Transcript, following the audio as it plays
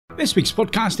This week's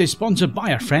podcast is sponsored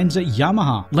by our friends at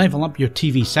Yamaha. Level up your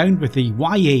TV sound with the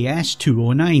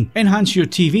YAS209. Enhance your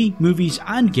TV, movies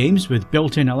and games with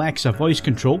built-in Alexa voice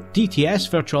control, DTS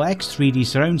Virtual X 3D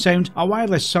surround sound, a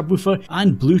wireless subwoofer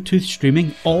and Bluetooth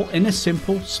streaming, all in a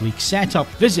simple, sleek setup.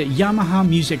 Visit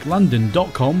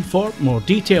YamahaMusicLondon.com for more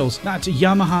details. That's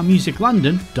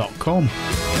YamahaMusicLondon.com.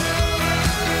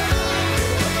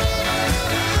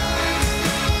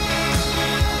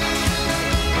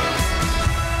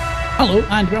 Hello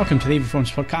and welcome to the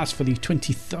AVForums podcast for the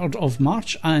 23rd of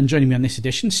March, and joining me on this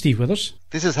edition, Steve Withers.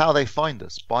 This is how they find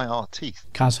us, by our teeth.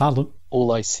 Kaz Harlow.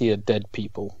 All I see are dead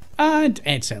people. And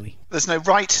Ed Selley. There's no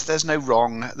right, there's no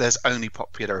wrong, there's only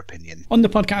popular opinion. On the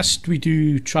podcast we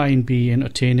do try and be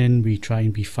entertaining, we try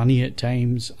and be funny at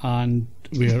times, and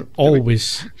we're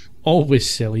always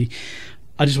silly.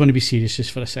 I just want to be serious just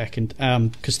for a second,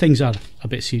 because things are a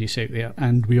bit serious out there,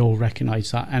 and we all recognise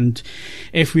that. And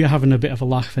if we are having a bit of a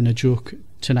laugh and a joke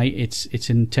tonight, it's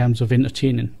in terms of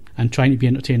entertaining and trying to be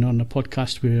entertaining on the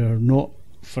podcast. We are not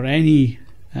for any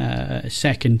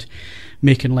second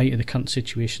making light of the current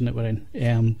situation that we're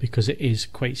in, because it is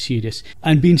quite serious.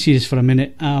 And being serious for a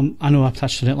minute, I know I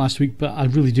touched on it last week, but I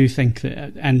really do think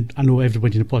that, and I know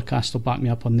everybody in the podcast will back me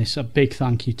up on this, a big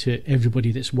thank you to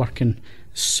everybody that's working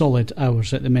solid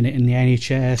hours at the minute in the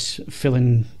NHS,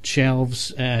 filling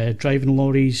shelves, driving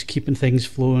lorries, keeping things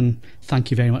flowing.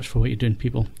 Thank you very much for what you're doing,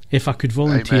 people. If I could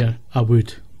volunteer, Amen. I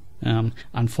would.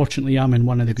 Unfortunately, I'm in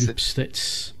one of the groups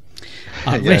that's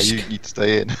at risk. You need to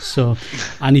stay in. So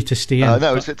I need to stay in.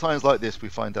 No, it's at times like this we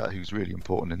find out who's really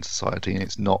important in society, and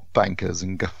it's not bankers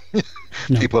and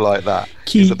people like that.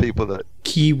 It's the people that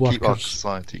keep our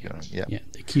society going. Yeah,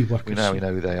 the key workers. We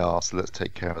know who they are, so let's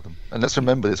take care of them. And let's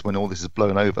remember this when all this is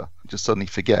blown over. Just suddenly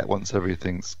forget once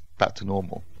everything's back to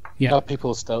normal. Yeah,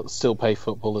 people still pay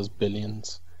footballers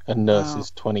billions and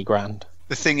nurses 20 grand.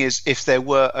 The thing is, if there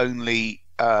were only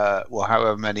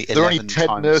however many, there are only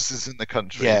 10 nurses in the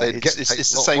country. Yeah, it's the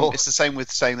same. It's the same with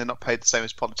saying they're not paid the same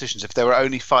as politicians. If there were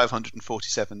only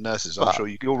 547 nurses, I'm sure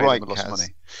you could pay them a lot of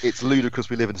money. It's ludicrous.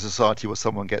 We live in a society where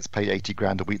someone gets paid 80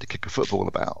 grand a week to kick a football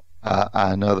about,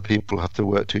 and other people have to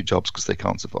work 2 jobs because they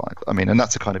can't survive. I mean, and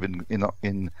that's a kind of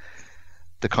in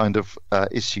the kind of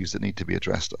issues that need to be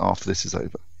addressed after this is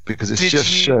over, because it's just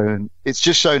shown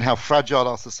how fragile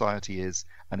our society is,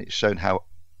 and it's shown how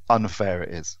unfair it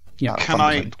is. Yeah. Can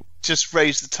I just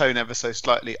raise the tone ever so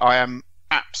slightly? I am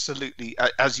absolutely,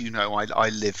 as you know, I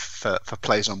live for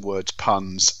plays on words,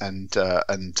 puns, and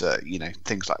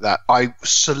things like that. I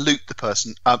salute the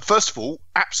person. First of all,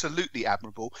 absolutely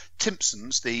admirable.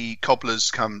 Timpsons, the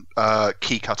cobblers come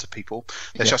key cutter people.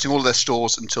 They're shutting all of their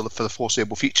stores for the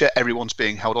foreseeable future. Everyone's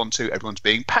being held on to. Everyone's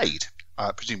being paid.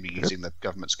 Presumably using the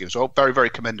government scheme as well. Very, very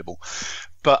commendable.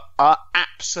 But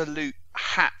absolute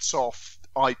hats off,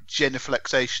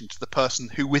 genuflexation to the person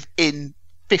who within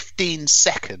 15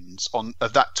 seconds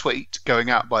of that tweet going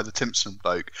out by the Timpson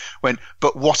bloke went,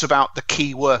 but what about the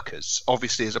key workers?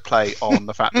 Obviously as a play on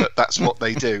the fact that that's what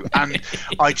they do. And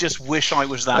I just wish I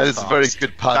was that That is a very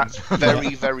good pun. That's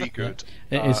very, very good.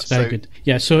 It is very good.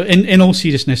 Yeah, so in all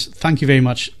seriousness, thank you very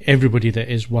much everybody that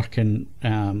is working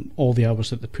all the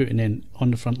hours that they're putting in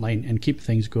on the front line and keep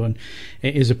things going.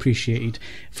 It is appreciated.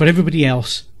 For everybody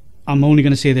else, I'm only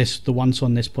going to say this the once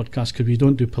on this podcast because we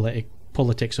don't do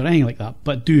politics or anything like that,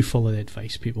 but do follow the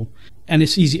advice, people. And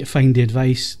it's easy to find the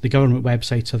advice. The government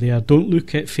websites are there. Don't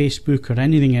look at Facebook or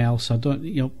anything else.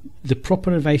 The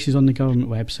proper advice is on the government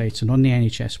websites and on the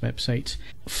NHS websites.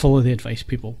 Follow the advice,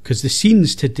 people, because the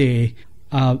scenes today,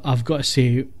 I've got to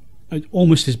say,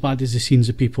 almost as bad as the scenes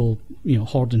of people,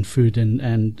 hoarding food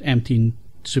and emptying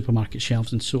supermarket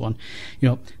shelves and so on.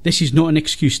 This is not an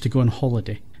excuse to go on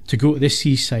holiday. To go to the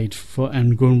seaside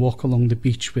and go and walk along the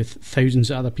beach with thousands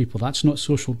of other people, that's not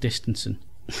social distancing.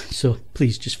 So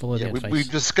please just follow the advice.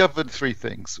 We've discovered 3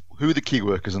 things: who the key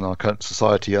workers in our current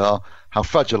society are, how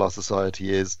fragile our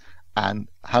society is, and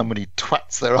how many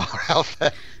twats there are out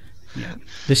there. Yeah.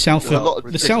 The self-absorbed.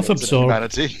 Yeah. The self-absorbed. I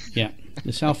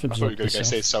thought you were going to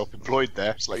say self-employed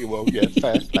there. It's like, well, yeah,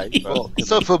 fair play. Well,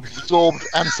 self-absorbed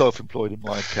and self-employed in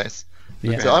my case.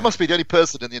 Yeah. So I must be the only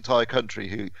person in the entire country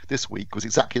who this week was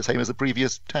exactly the same as the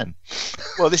previous 10.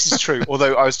 Well, this is true.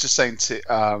 Although I was just saying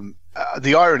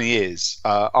the irony is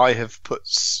I have put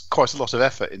quite a lot of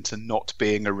effort into not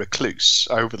being a recluse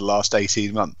over the last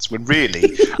 18 months, when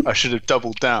really I should have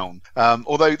doubled down.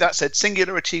 Although that said,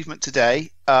 singular achievement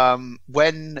today.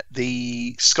 When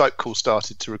the Skype call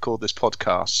started to record this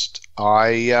podcast,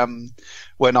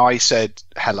 when I said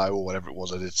hello or whatever it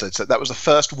was I did, so that was the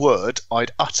first word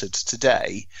I'd uttered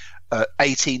today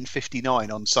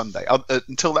 18:59 on Sunday.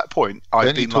 Until that point,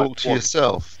 I've been talk to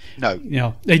yourself. No.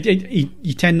 Yeah,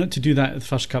 you tend not to do that the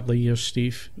first couple of years,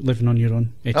 Steve, living on your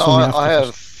own. It's only after I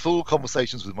have full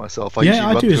conversations with myself. I Yeah, usually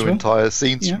I run do as through well. entire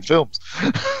scenes from films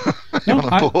No,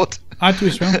 when I'm bored. I do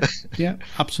as well. Yeah, I'm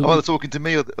absolutely. either talking to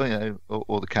me or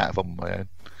the cat if I'm on my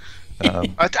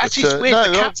own. Actually, it's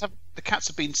weird. The cats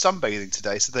have been sunbathing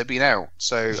today, so they've been out.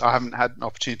 So I haven't had an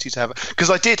opportunity to have because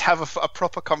I did have a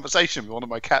proper conversation with one of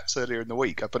my cats earlier in the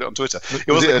week. I put it on Twitter.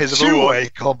 It wasn't a case of two-way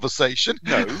conversation.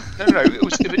 No.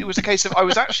 It was a case of I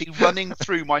was actually running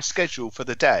through my schedule for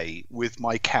the day with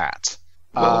my cat.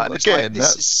 Well, again,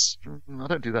 I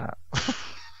don't do that.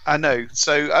 I know.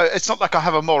 So it's not like I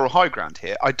have a moral high ground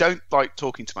here. I don't like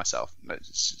talking to myself.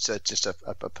 It's just a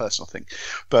personal thing.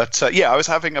 But I was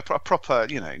having a proper,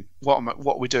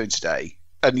 what we're doing today.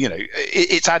 And,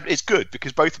 it's good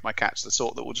because both of my cats are the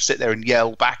sort that will just sit there and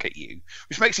yell back at you,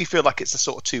 which makes you feel like it's a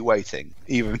sort of two-way thing.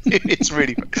 Even if it's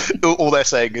really, all they're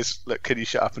saying is, look, can you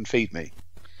shut up and feed me?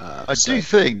 I do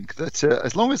think that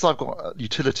as long as I've got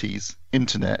utilities,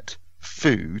 internet,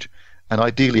 food, and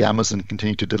ideally Amazon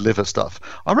continue to deliver stuff,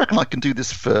 I reckon I can do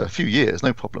this for a few years,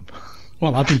 no problem.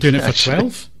 Well, I've been doing it for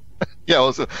 12.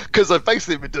 Yeah, because I've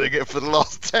basically been doing it for the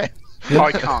last 10.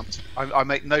 I can't. I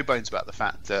make no bones about the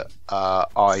fact that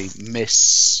I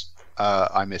miss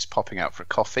popping out for a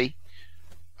coffee.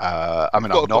 I'm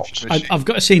not. I've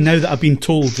got to say now that I've been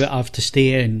told that I have to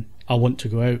stay in, I want to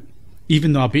go out.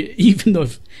 Even though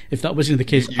if that wasn't the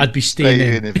case, I'd be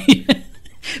staying in.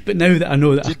 But now that I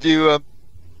know that, did you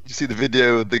see the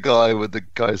video of the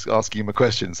guys asking him a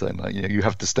question saying like, you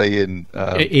have to stay in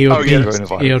A or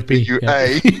B. You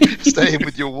A, stay in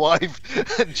with your wife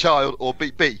and child, or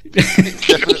B.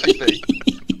 Definitely B.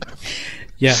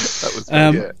 Yeah. That was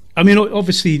I mean,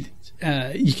 obviously,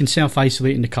 you can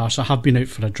self-isolate in the car, so I have been out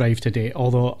for a drive today,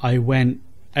 although I went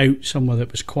out somewhere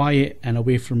that was quiet and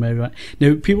away from everyone.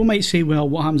 Now, people might say, well,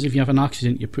 what happens if you have an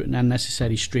accident? You're putting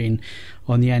unnecessary strain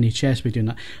on the NHS by doing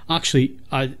that. Actually,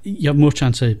 you have more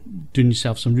chance of doing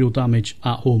yourself some real damage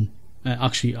at home.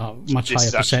 Actually, a much higher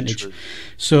percentage. True.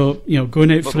 So,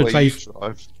 going out for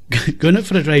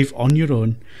a drive on your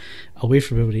own, away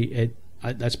from everybody,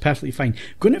 that's perfectly fine.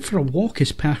 Going out for a walk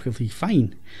is perfectly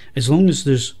fine, as long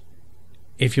as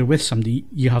if you're with somebody,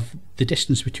 you have the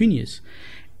distance between you.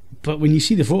 But when you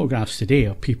see the photographs today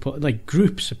of people, like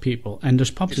groups of people, and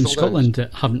there's pubs in Scotland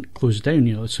that haven't closed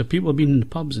down, so people have been in the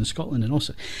pubs in Scotland, and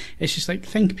also, it's just like,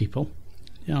 think, people.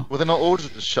 Well, they're not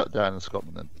ordered to shut down in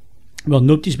Scotland then. Well,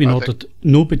 nobody's been ordered.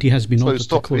 Nobody has been ordered to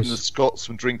close. So stopping the Scots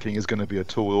from drinking is going to be a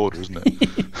tall order, isn't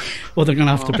it? Well, they're going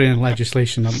to have to bring in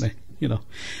legislation, aren't they? Well,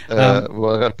 they're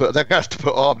going to have to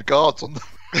put armed guards on the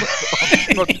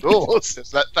front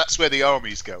doors. That's where the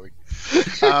army's going.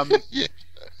 Yeah.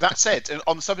 That said,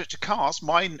 on the subject of cars,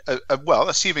 mine,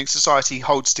 assuming society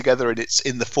holds together and it's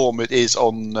in the form it is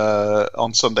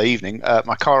on Sunday evening,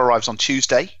 my car arrives on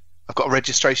Tuesday. I've got a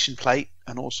registration plate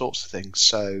and all sorts of things.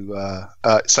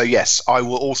 So yes, I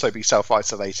will also be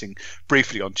self-isolating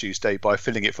briefly on Tuesday by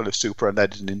filling it full of super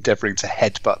unleaded and endeavouring to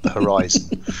headbutt the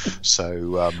horizon.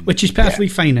 Which is perfectly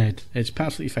fine, Ed. It's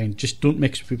perfectly fine. Just don't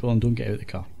mix with people and don't get out of the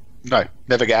car. No,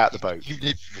 never get out of the boat. Even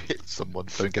if you hit someone,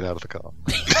 don't get out of the car.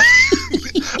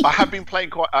 I have been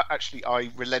playing quite. Actually, I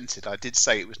relented. I did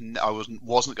say I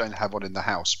wasn't going to have one in the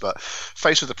house, but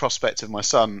faced with the prospect of my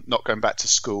son not going back to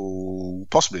school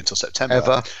possibly until September,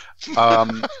 ever.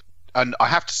 And I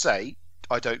have to say,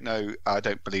 I don't know. I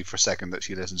don't believe for a second that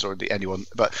she listens or anyone,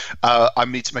 but I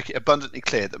need to make it abundantly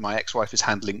clear that my ex-wife is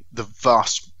handling the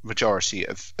vast majority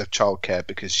of childcare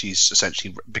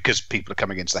because people are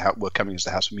coming into the house. We're coming into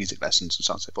the house for music lessons and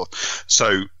so on and so forth.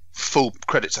 So full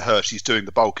credit to her. She's doing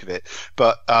the bulk of it.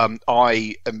 But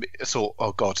I thought,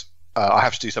 oh God, I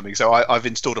have to do something. So I've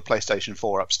installed a PlayStation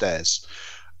 4 upstairs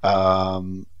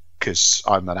because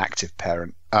I'm an active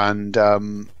parent and.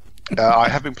 I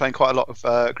have been playing quite a lot of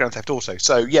Grand Theft Auto,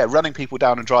 so yeah, running people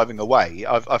down and driving away.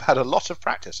 I've had a lot of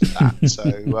practice at that.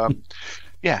 So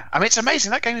yeah, I mean it's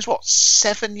amazing. That game is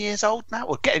 7 years old now,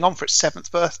 or getting on for its 7th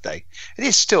birthday. It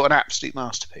is still an absolute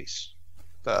masterpiece.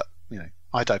 But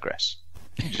I digress.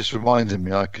 You just reminded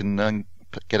me I can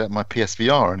get out my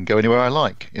PSVR and go anywhere I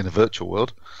like in a virtual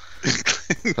world.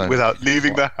 Without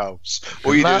leaving the house.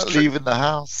 Leaving the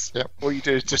house. Yep. All you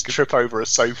do is just trip over a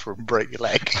sofa and break your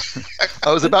leg.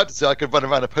 I was about to say I could run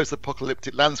around a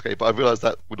post-apocalyptic landscape, but I realised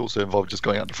that would also involve just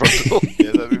going out the front door.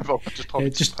 Yeah, that would involve just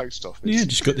popping to the post office. Yeah,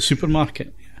 just got the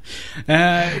supermarket.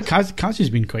 Kaz has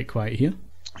been quite quiet here.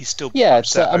 He's still upset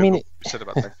said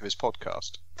about the length of his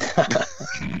podcast.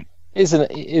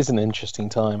 It is an interesting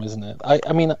time, isn't it?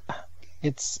 I mean,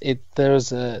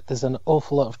 there's an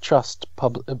awful lot of trust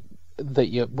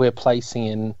we're placing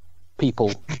in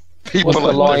people. People What's the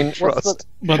I line? don't trust.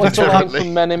 What's the line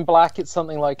from Men in Black? It's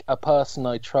something like a person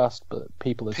I trust, but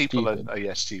people are stupid.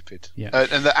 Stupid. Yeah.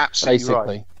 And they're absolutely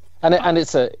Basically. right. And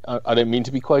it's I don't mean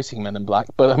to be quoting Men in Black,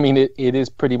 but I mean it is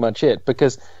pretty much it,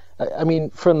 because I mean,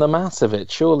 from the mass of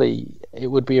it, surely it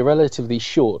would be a relatively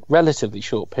short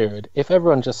period if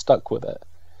everyone just stuck with it.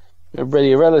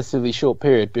 Really, a relatively short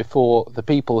period before the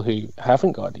people who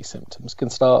haven't got any symptoms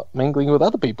can start mingling with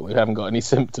other people who haven't got any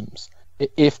symptoms.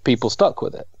 If people stuck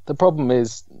with it, the problem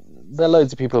is there are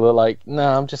loads of people that are like, "No,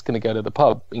 I'm just going to go to the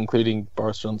pub," including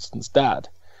Boris Johnson's dad.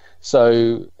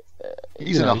 So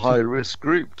he's in a high-risk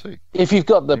group too. If you've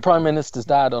got the Prime Minister's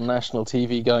dad on national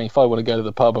TV going, "If I want to go to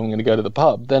the pub, I'm going to go to the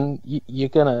pub," then you're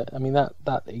gonna. I mean,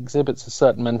 that exhibits a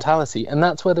certain mentality, and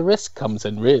that's where the risk comes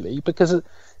in, really, because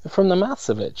from the maths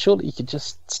of it, surely you could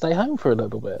just stay home for a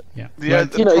little bit. Yeah.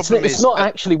 It's not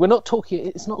actually. We're not talking.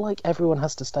 It's not like everyone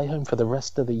has to stay home for the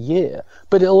rest of the year,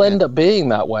 but it'll end up being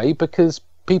that way because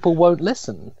people won't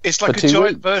listen. It's like a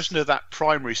giant version of that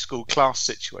primary school class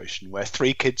situation where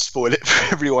 3 kids spoil it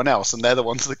for everyone else, and they're the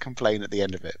ones that complain at the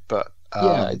end of it. But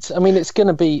it's going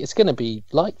to be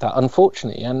like that,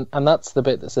 unfortunately, and that's the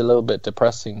bit that's a little bit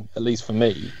depressing, at least for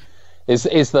me. Is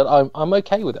that I'm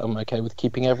okay with it. I'm okay with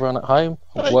keeping everyone at home.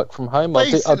 I'll work from home.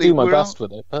 I'll do my best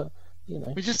with it, but.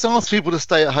 We just ask people to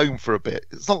stay at home for a bit.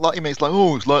 It's not like it's like the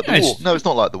war. No, it's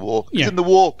not like the war. Yeah. In the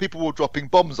war, people were dropping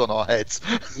bombs on our heads.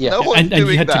 Yeah. No one's and you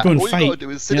doing had that. to go and All fight. you got to do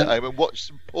is sit at home and watch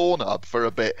some Pornhub for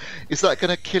a bit. Is that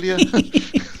going to kill you?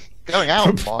 Going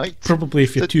out might. Probably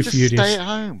if you're too just furious. Stay at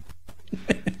home.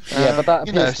 Yeah, but that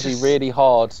appears to be really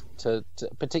hard to,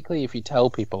 particularly if you tell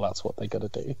people that's what they got to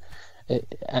do.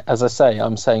 As I say,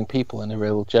 I'm saying people in a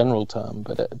real general term,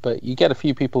 but you get a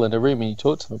few people in a room and you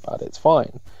talk to them about it, it's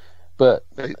fine. But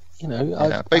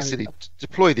basically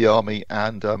deploy the army,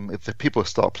 and if the people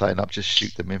start playing up, just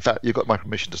shoot them. In fact, you've got my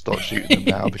permission to start shooting them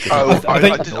now. Because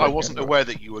I wasn't aware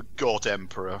that you were God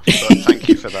Emperor, but thank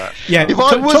you for that. Yeah, if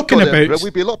I was God Emperor,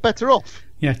 we'd be a lot better off.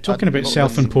 Yeah, talking about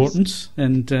self-importance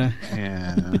and.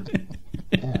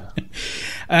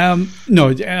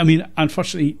 No, I mean,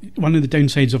 unfortunately, one of the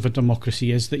downsides of a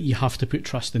democracy is that you have to put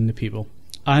trust in the people,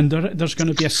 and there's going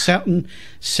to be a certain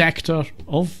sector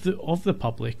of the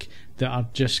public that are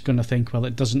just going to think, well,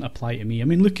 it doesn't apply to me. I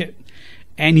mean, look at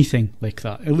anything like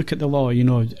that. Look at the law.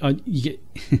 You get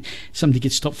somebody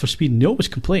gets stopped for speeding, they always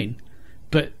complain.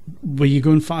 But were you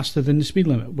going faster than the speed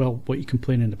limit? Well, what are you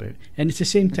complaining about? And it's the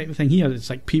same type of thing here.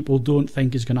 It's like people don't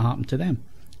think is going to happen to them,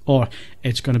 or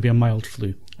it's going to be a mild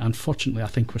flu. Unfortunately, I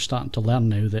think we're starting to learn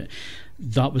now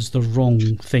that was the wrong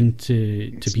thing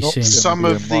to be saying. It's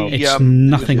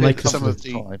nothing like some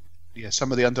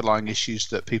of the underlying issues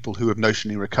that people who have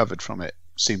notionally recovered from it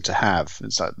seem to have.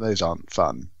 It's like those aren't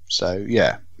fun. So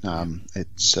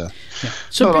it's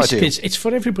so basically it's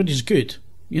for everybody's good.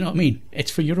 You know what I mean?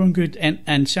 It's for your own good,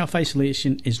 and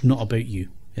self-isolation is not about you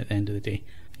at the end of the day.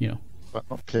 But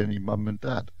not killing your mum and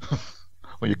dad.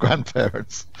 Or your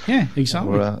grandparents. Yeah,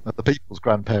 exactly. Or the people's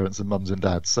grandparents and mums and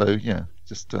dads. So,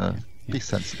 just be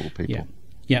sensible, people.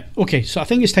 Yeah. Okay, so I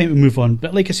think it's time to move on.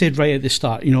 But like I said right at the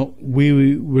start,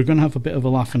 we're going to have a bit of a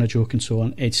laugh and a joke and so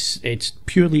on. It's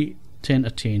purely to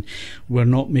entertain. We're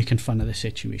not making fun of the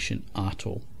situation at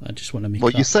all. I just want to make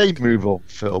you say move on,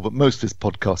 Phil, but most of this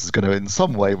podcast is going to in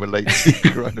some way relate to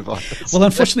coronavirus. Well,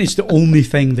 unfortunately, it's the only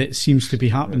thing that seems to be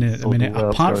happening at the minute,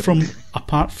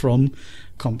 apart from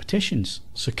competitions.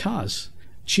 So Kaz,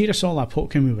 cheer us all up. What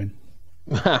can we win?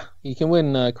 You can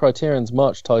win Criterion's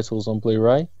March titles on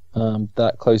Blu-ray.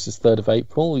 That closes 3rd of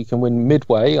April. You can win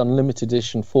Midway on limited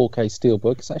edition 4K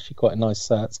Steelbook. It's actually quite a nice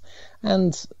set,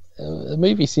 and the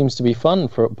movie seems to be fun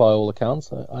by all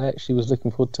accounts. I actually was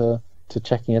looking forward to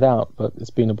checking it out, but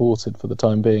it's been aborted for the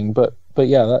time being. But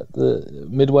yeah, the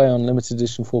Midway on limited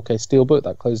edition 4K Steelbook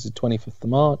that closes 25th of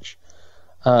March.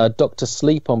 Dr.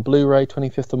 Sleep on Blu-ray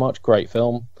 25th of March, great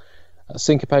film.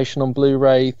 Syncopation on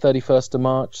Blu-ray 31st of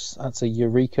March, that's a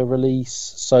Eureka release.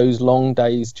 So's Long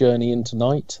Day's Journey into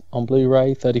Night on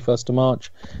Blu-ray 31st of March,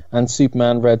 and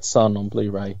Superman Red Sun on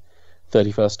Blu-ray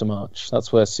 31st of March.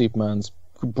 That's where Superman's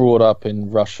brought up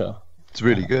in Russia. It's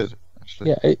really good,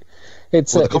 actually. Yeah,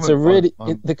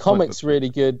 the comic's really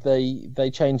good. They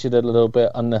change it a little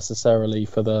bit unnecessarily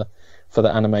for the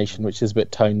animation, which is a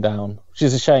bit toned down, which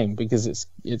is a shame because it's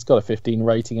got a 15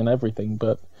 rating and everything,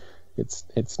 but it's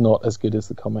not as good as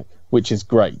the comic, which is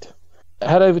great.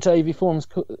 Head over to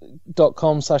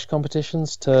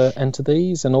avforums.com/competitions to enter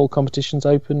these, and all competitions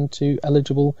open to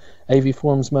eligible AV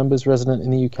Forums members resident in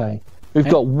the UK. We've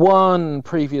got one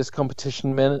previous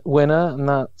competition winner, and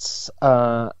that's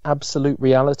Absolute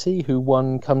Reality, who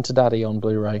won Come to Daddy on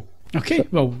Blu-ray. Okay,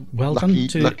 well Lucky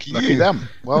done to you. them.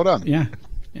 Well done. Yeah.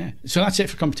 So that's it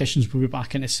for competitions. We'll be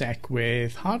back in a sec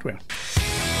with hardware.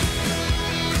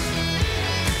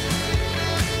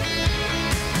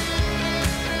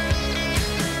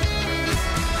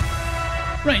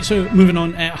 Right, so moving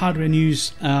on, hardware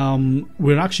news.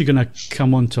 We're actually going to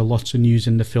come on to lots of news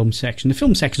in the film section. The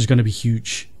film section is going to be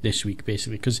huge this week,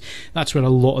 basically, because that's where a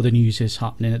lot of the news is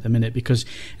happening at the minute. Because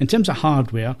in terms of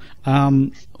hardware,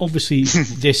 obviously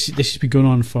this has been going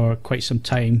on for quite some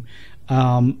time.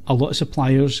 A lot of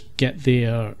suppliers get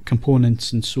their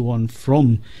components and so on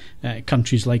from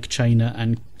countries like China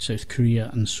and South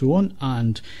Korea and so on.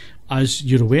 And as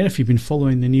you're aware, if you've been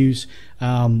following the news,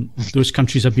 those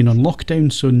countries have been on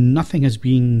lockdown, so nothing has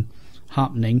been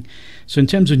happening. So in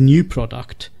terms of new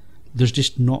product, there's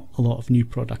just not a lot of new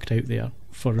product out there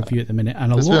for review at the minute.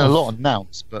 And there's been a lot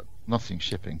announced, but nothing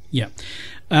shipping. Yeah.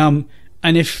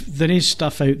 And if there is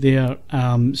stuff out there,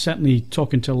 certainly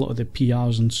talking to a lot of the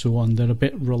PRs and so on, they're a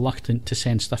bit reluctant to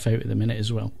send stuff out at the minute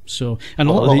as well. So, and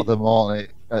a lot of them are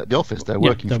at the office. They're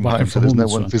working from home, so there's no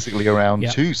one physically around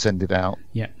to send it out.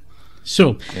 Yeah.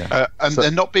 So, they're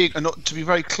not being, not to be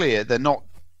very clear, they're not.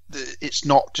 It's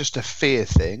not just a fear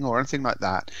thing or anything like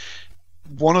that.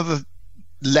 One of the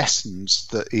lessons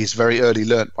that is very early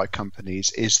learnt by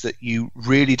companies is that you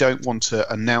really don't want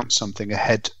to announce something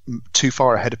too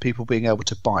far ahead of people being able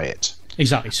to buy it.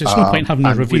 Exactly. So it's no point having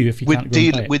a review if you can't go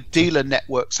and buy it. With dealer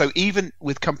network, so even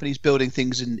with companies building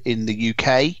things in the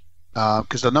UK,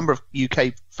 because a number of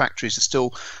UK factories are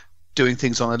still doing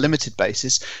things on a limited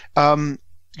basis.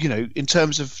 In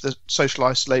terms of the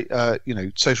social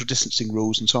social distancing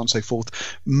rules and so on and so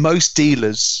forth, most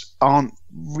dealers aren't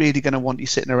really going to want you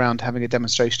sitting around having a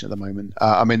demonstration at the moment.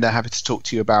 They're happy to talk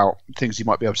to you about things you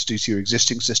might be able to do to your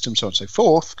existing system, so on and so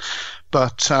forth,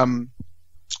 but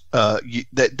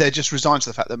they're just resigned to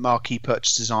the fact that marquee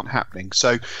purchases aren't happening.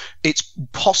 So it's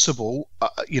possible, I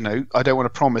don't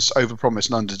want to overpromise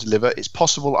and underdeliver. It's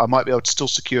possible I might be able to still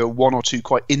secure one or two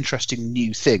quite interesting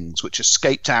new things which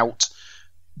escaped out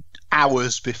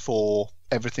hours before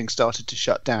everything started to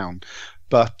shut down.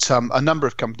 But a number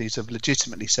of companies have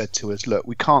legitimately said to us, look,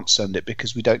 we can't send it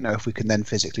because we don't know if we can then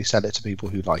physically sell it to people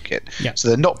who like it. Yeah. So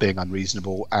they're not being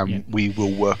unreasonable, and we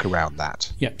will work around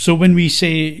that. Yeah. So when we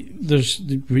say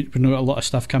we know a lot of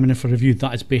stuff coming in for review,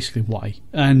 that is basically why.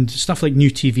 And stuff like new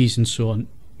TVs and so on,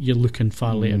 you're looking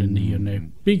far later in the year now.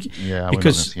 Because we're not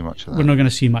going to see much of that. We're not going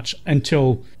to see much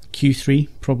until Q3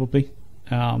 probably.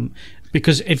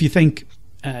 Because if you think,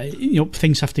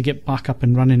 things have to get back up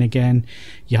and running again.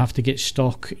 You have to get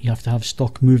stock. You have to have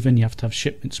stock moving. You have to have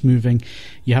shipments moving.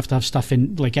 You have to have stuff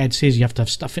in, like Ed says, you have to have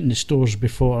stuff in the stores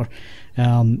before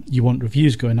you want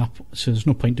reviews going up. So there's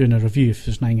no point doing a review if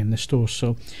there's nothing in the store.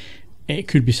 So it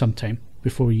could be some time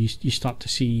before you start to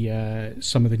see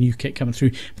some of the new kit coming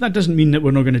through. But that doesn't mean that we're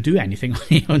not going to do anything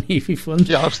on AVForums.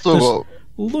 Yeah, I've still got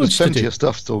loads plenty of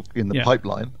stuff still in the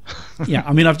pipeline. Yeah,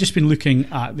 I've just been looking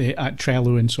at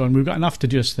Trello and so on. We've got enough to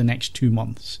do us the next 2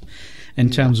 months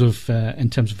in terms of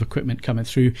equipment coming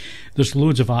through. There's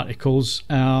loads of articles.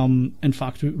 In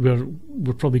fact,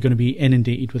 we're probably going to be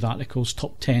inundated with articles,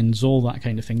 top 10s, all that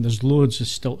kind of thing. There's loads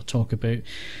still to talk about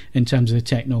in terms of the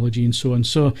technology and so on.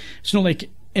 So it's not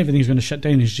like everything's going to shut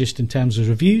down. It's just in terms of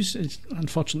reviews.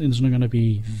 Unfortunately, there's not going to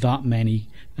be that many.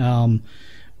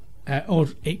 Or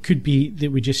it could be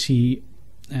that we just see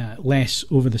less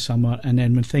over the summer, and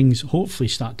then when things hopefully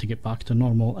start to get back to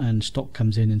normal and stock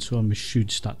comes in and so on, we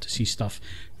should start to see stuff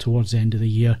towards the end of the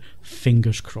year.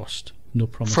 Fingers crossed. No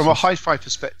promises. From a hi-fi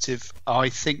perspective, I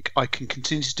think I can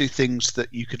continue to do things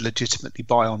that you could legitimately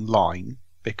buy online,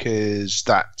 because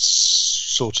that's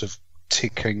sort of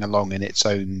ticking along in its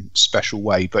own special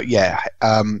way. But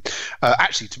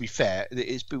actually, to be fair,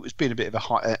 it's been a bit of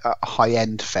a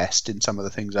high-end fest in some of the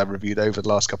things I've reviewed over the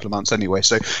last couple of months anyway,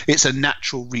 so it's a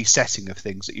natural resetting of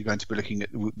things that you're going to be looking at.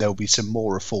 There'll be some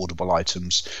more affordable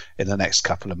items in the next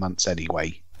couple of months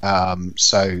anyway,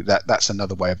 so that's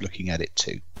another way of looking at it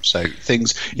too. So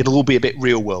it'll all be a bit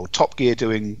real world. Top Gear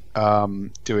doing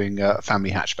family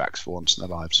hatchbacks for once in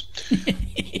their lives.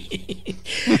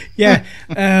 Yeah.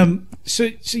 So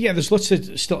there's lots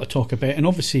of still to talk about, and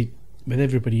obviously with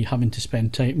everybody having to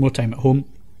spend more time at home,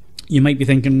 you might be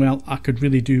thinking, well, I could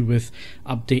really do with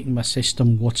updating my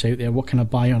system. What's out there? What can I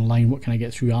buy online? What can I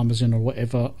get through Amazon or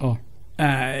whatever, or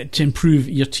to improve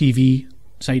your TV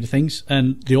side of things?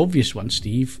 And the obvious one,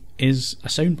 Steve, is a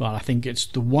soundbar. I think it's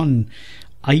the one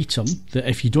item that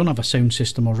if you don't have a sound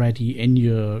system already in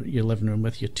your living room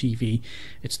with your TV,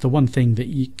 it's the one thing that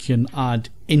you can add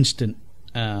instant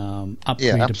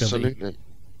upgradability.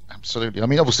 Absolutely.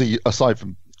 Obviously, aside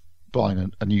from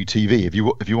buying a new TV. If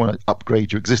you want to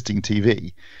upgrade your existing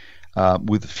TV,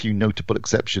 with a few notable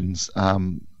exceptions,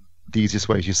 the easiest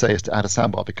way, as you say, is to add a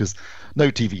soundbar, because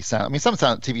no TV sound. I mean, some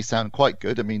TVs sound quite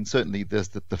good. I mean, certainly there's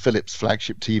the Philips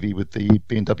flagship TV with the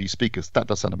B&W speakers. That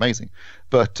does sound amazing.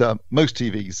 But most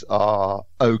TVs are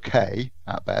okay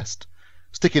at best.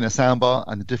 Stick in a soundbar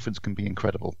and the difference can be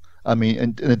incredible. I mean,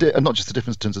 and not just the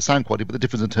difference in terms of sound quality, but the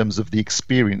difference in terms of the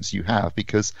experience you have,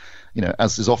 because,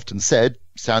 as is often said,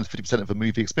 sound's 50% of a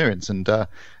movie experience. And no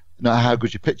matter how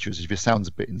good your picture is, if your sound's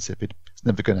a bit insipid, it's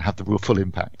never going to have the real full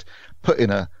impact. Put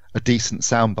in a decent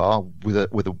soundbar with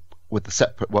a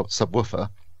separate subwoofer,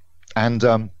 and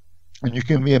you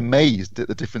can be amazed at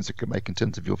the difference it can make in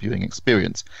terms of your viewing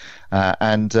experience.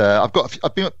 I've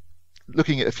been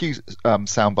looking at a few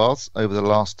soundbars over the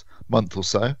last month or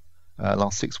so,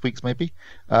 last 6 weeks maybe,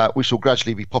 which will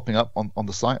gradually be popping up on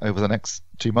the site over the next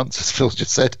 2 months, as Phil's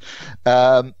just said.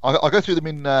 I'll go through them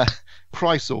in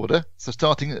price order, so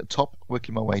starting at the top,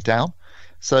 working my way down.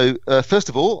 So first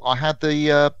of all, I had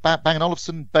the Bang &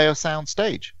 Olufsen Bayer Sound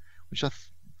Stage, which I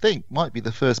think might be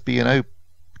the first B&O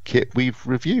kit we've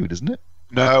reviewed, isn't it?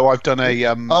 No, I've done a.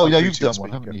 Oh, no, you've done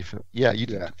one, haven't you? Yeah, you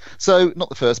did. Yeah. So not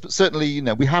the first, but certainly,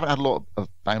 we haven't had a lot of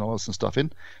Bang & Olufsen stuff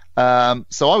in.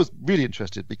 So I was really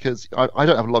interested, because I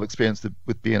don't have a lot of experience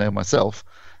with B&O myself,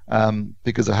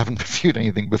 because I haven't reviewed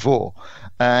anything before.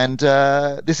 And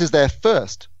this is their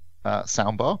first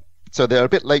soundbar. So they're a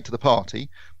bit late to the party,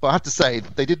 but I have to say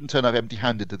they didn't turn up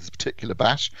empty-handed to this particular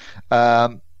bash.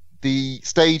 The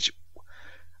stage,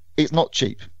 it's not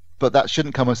cheap, but that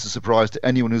shouldn't come as a surprise to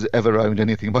anyone who's ever owned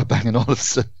anything by Bang &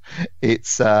 Olufsen.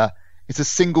 It's a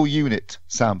single unit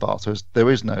soundbar, so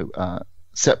there is no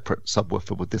separate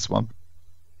subwoofer with this one,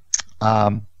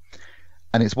 and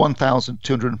it's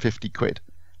 1,250 quid.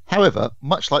 However,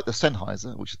 much like the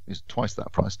Sennheiser, which is twice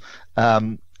that price,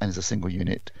 and is a single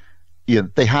unit,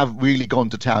 they have really gone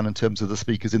to town in terms of the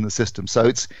speakers in the system. So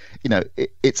it's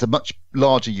it's a much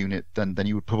larger unit than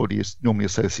you would probably normally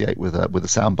associate with a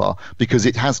soundbar, because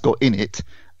it has got in it.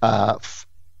 I'm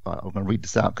going to read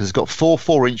this out, because it's got 4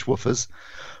 4-inch woofers,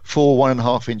 4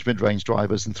 1.5-inch mid-range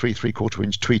drivers, and 3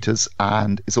 3/4-inch tweeters,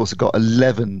 and it's also got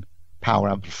 11 power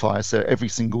amplifiers. So every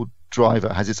single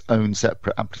driver has its own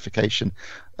separate amplification,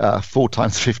 4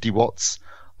 times 50 watts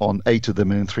on 8 of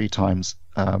them, and 3 times.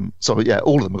 All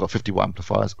of them have got 50 watt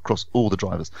amplifiers across all the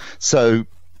drivers. So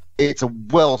it's a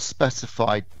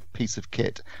well-specified piece of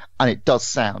kit, and it does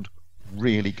sound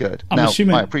really good. I'm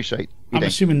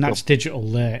assuming that's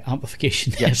digital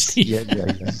amplification. Yes.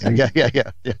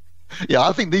 Yeah. Yeah,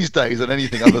 I think these days, on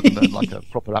anything other than like a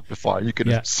proper amplifier, you can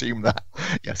assume that.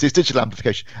 Yes, it's digital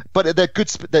amplification, but they're good.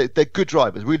 They're good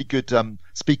drivers, really good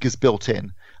speakers built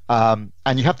in, and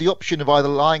you have the option of either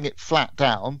lying it flat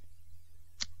down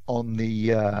on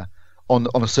the on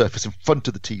a surface in front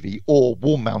of the TV, or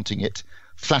wall mounting it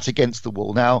flat against the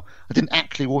wall. Now, I didn't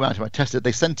actually wall mount it when I tested.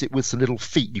 They sent it with some little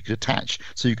feet you could attach,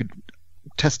 so you could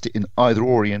test it in either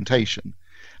orientation.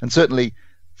 And certainly,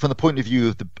 from the point of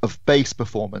view of bass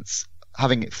performance,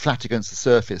 having it flat against the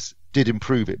surface did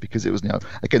improve it, because it was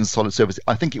against a solid surface.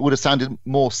 I think it would have sounded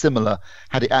more similar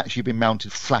had it actually been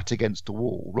mounted flat against the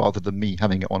wall, rather than me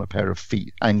having it on a pair of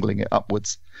feet, angling it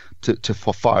upwards to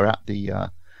fire at the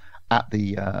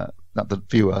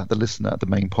viewer, the listener, at the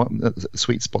main point, the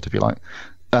sweet spot, if you like.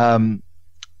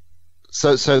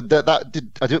 So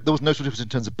there was no sort of difference in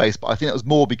terms of bass, but I think that was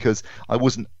more because I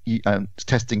wasn't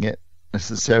testing it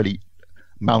necessarily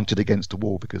mounted against a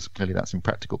wall, because clearly that's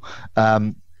impractical.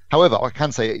 However, I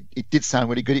can say it did sound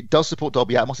really good. It does support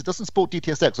Dolby Atmos. It doesn't support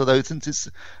DTSX, although since it's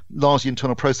largely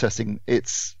internal processing,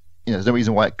 it's there's no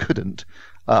reason why it couldn't.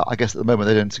 I guess at the moment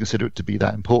they don't consider it to be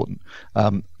that important.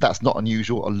 That's not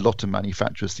unusual. A lot of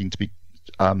manufacturers seem to be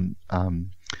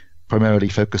primarily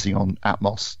focusing on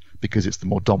Atmos, because it's the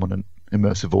more dominant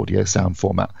immersive audio sound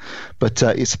format. But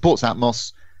it supports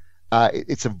Atmos.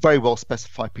 It's a very well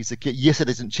specified piece of kit. Yes, it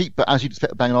isn't cheap, but as you'd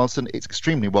expect, Bang & Olufsen, it's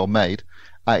extremely well made,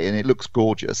 and it looks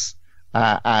gorgeous,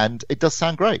 and it does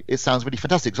sound great. It sounds really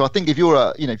fantastic. So I think if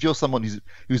you're if you're someone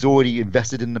who's already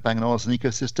invested in the Bang & Olufsen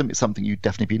ecosystem, it's something you'd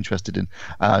definitely be interested in.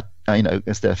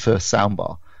 As their first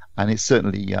soundbar, and it's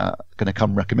certainly going to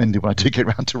come recommended when I do get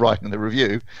around to writing the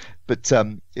review. But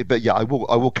yeah, I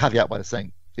will caveat by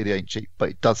saying it ain't cheap, but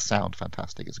it does sound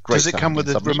fantastic. It's a great. Does it come with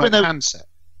a remote handset?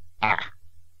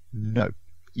 No,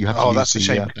 you have to. Oh, that's a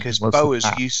shame, because Bowers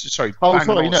used. Sorry.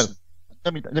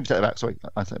 Let me take that back. Sorry,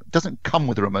 it doesn't come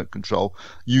with a remote control.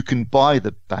 You can buy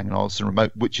the Bang & Olufsen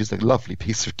remote, which is a lovely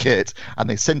piece of kit, and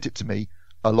they sent it to me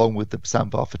along with the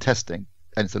soundbar for testing,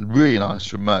 and it's a really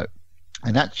nice remote.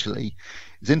 And actually,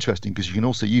 it's interesting because you can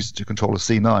also use it to control a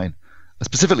C9.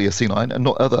 specifically a C9 and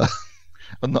not other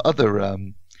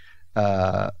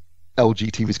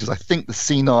LG TVs, because I think the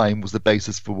C9 was the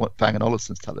basis for what Bang &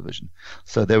 Olufsen's television.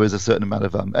 So there is a certain amount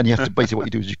of and you have to basically what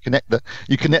you do is you connect the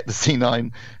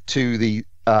C9 to the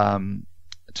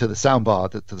soundbar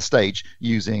to the stage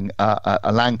using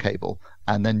a LAN cable,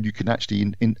 and then you can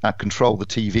actually control the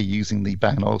TV using the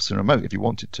Bang & Olufsen remote if you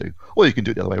wanted to, or you can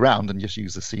do it the other way around and just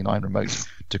use the C9 remote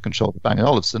to control the Bang &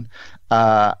 Olufsen.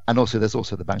 And also there's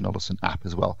also the Bang & Olufsen app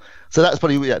as well. So that's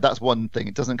probably that's one thing.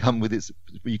 It doesn't come with its.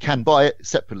 You can buy it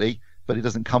separately, but it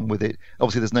doesn't come with it.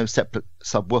 Obviously, there's no separate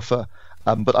subwoofer.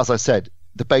 But as I said,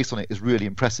 the bass on it is really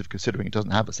impressive considering it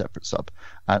doesn't have a separate sub,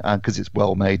 and because it's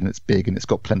well made and it's big and it's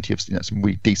got plenty of some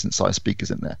really decent sized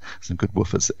speakers in there, some good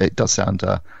woofers. It does sound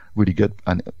really good,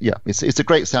 and yeah, it's a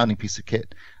great sounding piece of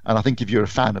kit. And I think if you're a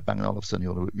fan of Bang & Olufsen,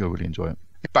 you'll really enjoy it.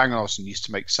 Bang & Olufsen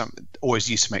always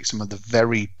used to make some of the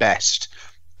very best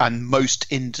and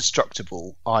most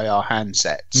indestructible IR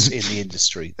handsets in the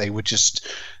industry. They were just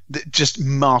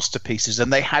masterpieces,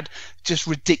 and they had just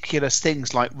ridiculous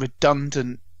things like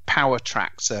redundant power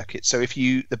track circuits. So if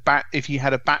you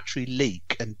had a battery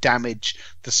leak and damage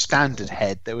the standard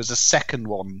head, there was a second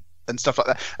one and stuff like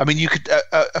that. I mean, you could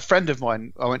a friend of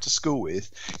mine I went to school with,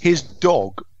 his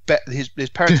dog, his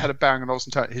parents had a Bang &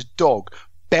 Olufsen television. His dog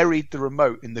buried the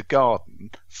remote in the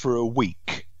garden for a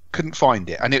week, couldn't find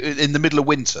it, and in the middle of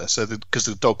winter, so because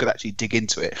the dog could actually dig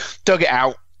into it, dug it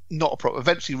out, not a problem,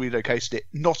 eventually relocated it,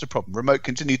 not a problem, remote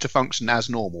continued to function as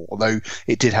normal, although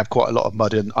it did have quite a lot of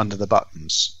mud under the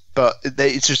buttons. But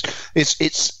it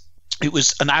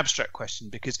was an abstract question,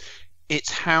 because it's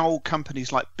how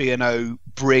companies like B&O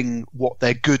bring what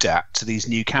they're good at to these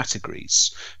new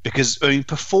categories. Because I mean,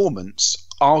 performance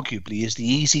arguably is the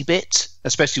easy bit,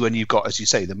 especially when you've got, as you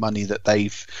say, the money that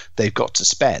they've got to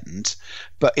spend.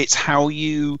 But it's how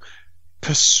you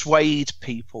persuade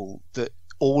people that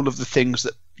all of the things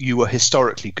that you were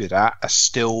historically good at are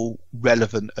still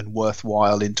relevant and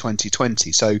worthwhile in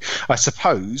 2020. So I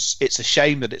suppose it's a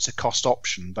shame that it's a cost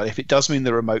option, but if it does mean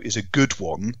the remote is a good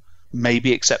one,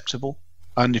 maybe acceptable.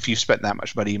 And if you've spent that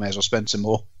much money, you may as well spend some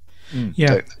more.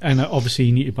 Yeah, and obviously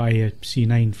you need to buy a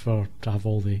C9 to have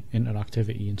all the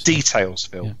interactivity and stuff. Details,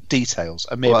 Phil. Yeah. Details.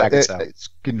 A mere bag of sound. It's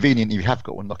convenient if you have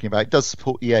got one knocking about. It does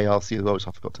support EARC as well, which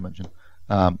I forgot to mention,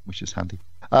 which is handy.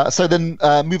 So then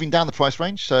moving down the price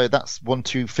range, so that's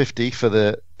 $1,250 for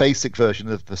the basic version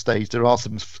of the stage. There are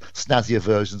some snazzier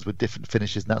versions with different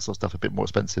finishes and that sort of stuff, a bit more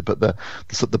expensive, but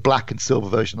the black and silver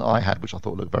version that I had, which I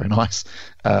thought looked very nice,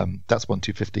 that's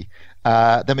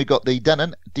 $1,250. Then we've got the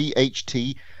Denon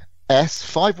DHT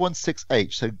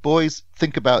S516H. So boys,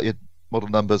 think about your model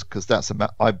numbers, because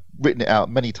I've written it out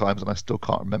many times and I still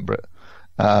can't remember it.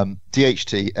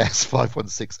 DHT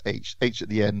S516H, H at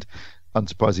the end.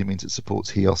 Unsurprisingly means it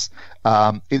supports HEOS.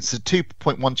 It's a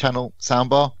 2.1 channel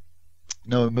soundbar,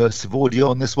 no immersive audio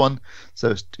on this one, so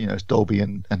it's Dolby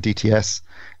and DTS.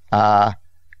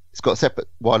 It's got a separate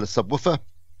wireless subwoofer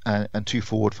and two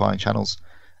forward-firing channels,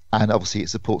 and obviously it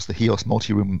supports the HEOS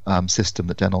multi-room system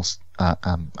that Denos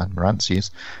and Marantz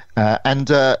use. And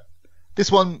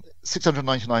this one,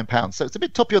 £699, so it's a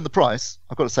bit toppy on the price.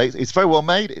 I've got to say, it's very well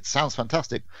made. It sounds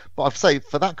fantastic, but I'd say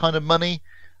for that kind of money,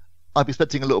 I'd be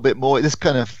expecting a little bit more. This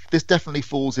definitely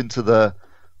falls into the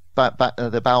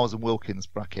Bowers and Wilkins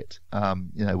bracket,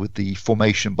 with the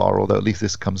formation bar. Although at least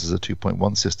this comes as a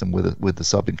 2.1 system with the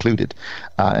sub included,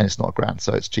 and it's not $1,000,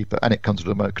 so it's cheaper, and it comes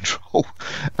with remote control.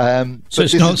 So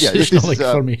it's not like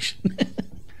formation.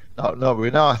 No,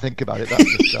 now I think about it,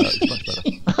 it's much better.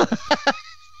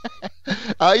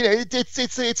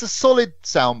 It's a solid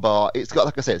soundbar. It's got,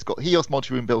 like I said, it's got HEOS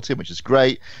multi-room built in, which is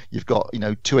great. You've got 2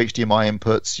 HDMI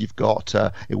inputs. You've got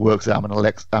it works with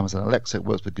Amazon Alexa. It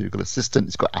works with Google Assistant.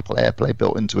 It's got Apple AirPlay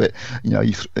built into it.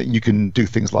 You can do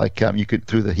things like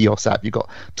through the HEOS app. You've got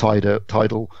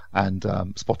Tidal and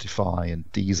Spotify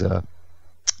and Deezer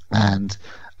and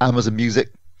Amazon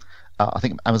Music. I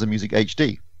think Amazon Music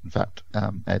HD, in fact,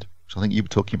 Ed, which I think you were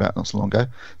talking about not so long ago.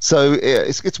 So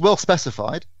it's well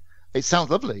specified. It sounds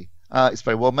lovely. It's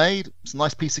very well made. It's a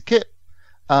nice piece of kit.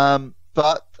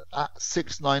 But at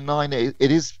 $699,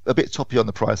 it is a bit toppy on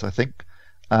the price, I think,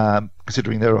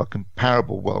 considering there are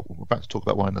comparable. Well, we're about to talk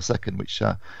about one in a second, which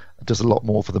does a lot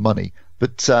more for the money.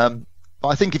 But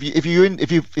I think if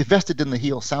you've invested in the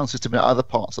HEOS sound system in other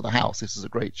parts of the house, this is a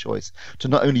great choice to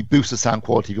not only boost the sound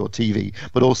quality of your TV,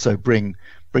 but also bring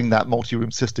that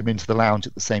multi-room system into the lounge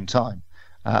at the same time.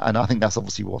 And I think that's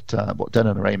obviously what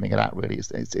Denon are aiming at. Really,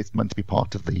 it's meant to be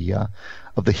part of the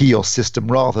HEOS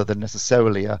system rather than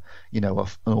necessarily an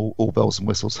all bells and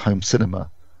whistles home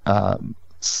cinema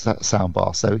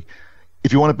soundbar. So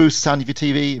if you want to boost the sound of your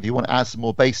TV, if you want to add some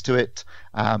more bass to it,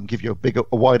 give you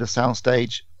a wider sound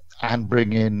stage, and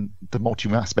bring in the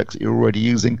multi-room aspects that you're already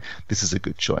using, this is a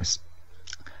good choice.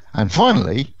 And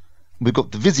finally, we've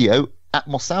got the Vizio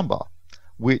Atmos soundbar,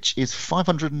 which is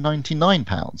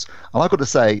 £599. And I've got to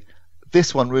say,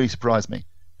 this one really surprised me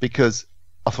because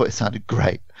I thought it sounded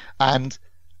great. And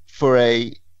for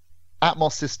a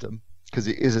Atmos system, because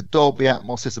it is a Dolby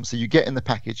Atmos system, so you get in the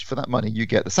package for that money, you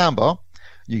get the soundbar,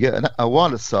 you get a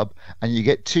wireless sub, and you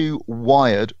get 2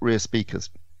 wired rear speakers.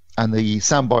 And the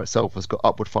soundbar itself has got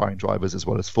upward firing drivers as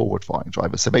well as forward firing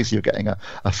drivers. So basically, you're getting a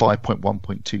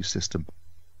 5.1.2 system.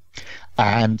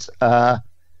 And I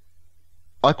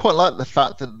quite like the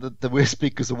fact that the rear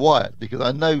speakers are wired, because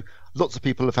I know lots of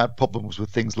people have had problems with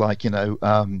things like,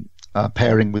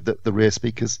 pairing with the rear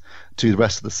speakers to the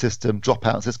rest of the system,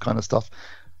 dropouts, this kind of stuff.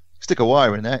 Stick a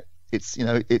wire in there. It's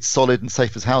it's solid and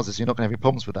safe as houses. You're not going to have any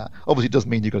problems with that. Obviously, it does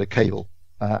mean you've got a cable,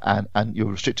 and you're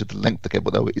restricted to the length of the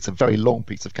cable. Though it's a very long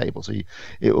piece of cable, so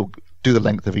it will do the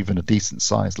length of even a decent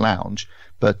sized lounge.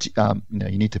 But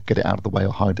you need to get it out of the way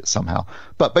or hide it somehow.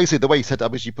 But basically, the way you set it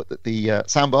up is you put the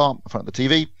soundbar in front of the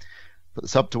TV, put the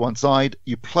sub to one side,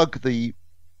 you plug the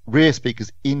rear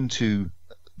speakers into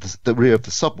the rear of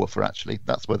the subwoofer. Actually,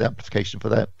 that's where the amplification for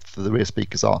the rear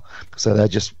speakers are. So they're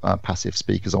just passive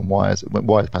speakers on wires,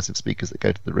 wired passive speakers that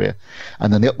go to the rear,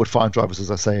 and then the upward firing drivers, as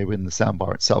I say, are in the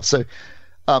soundbar itself. So,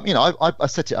 I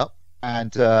set it up, and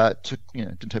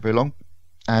didn't take very long,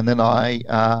 and then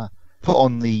I put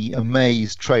on the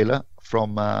Amaze trailer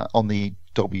from on the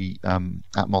Dolby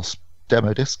Atmos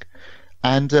demo disc,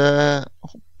 and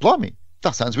blimey,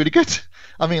 that sounds really good.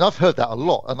 I mean, I've heard that a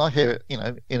lot, and I hear it,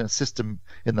 in a system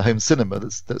in the home cinema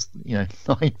that's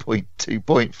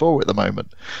 9.2.4 at the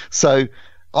moment. So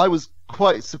I was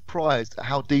quite surprised at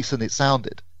how decent it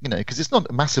sounded, because it's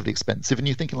not massively expensive, and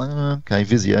you're thinking like, okay,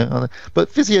 Vizio.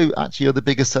 But Vizio actually are the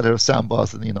biggest seller of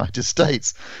soundbars in the United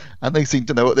States, and they seem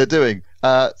to know what they're doing.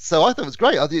 So I thought it was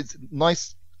great. I think it's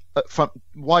nice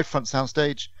wide front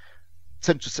soundstage.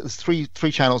 There's three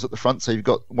channels at the front, so you've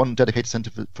got one dedicated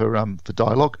center for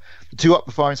dialogue. The 2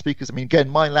 upward firing speakers. I mean, again,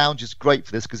 my lounge is great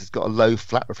for this because it's got a low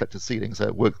flat reflected ceiling, so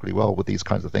it works really well with these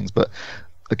kinds of things. But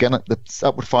again, the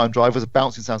upward firing drivers are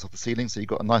bouncing sounds off the ceiling, so you've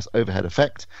got a nice overhead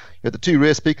effect. You have the 2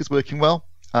 rear speakers working well,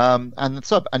 and the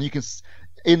sub. And you can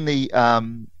in the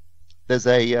there's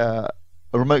a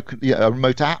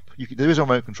remote app. There is a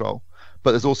remote control,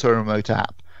 but there's also a remote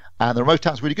app. And the remote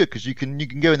app's really good because you can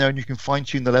go in there and you can fine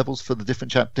tune the levels for the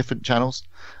different channels,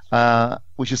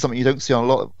 which is something you don't see on a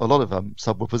lot of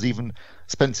subwoofers, even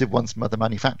expensive ones from other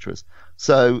manufacturers.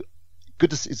 So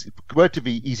it's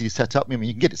relatively easy to set up. I mean,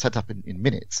 you can get it set up in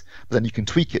minutes, but then you can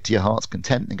tweak it to your heart's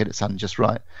content and get it sounding just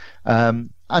right. And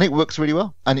it works really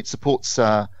well, and it supports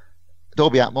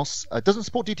Dolby Atmos. It doesn't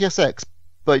support DTS:X,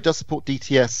 but it does support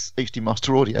DTS HD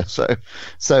Master Audio. So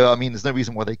I mean, there's no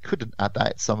reason why they couldn't add that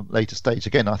at some later stage.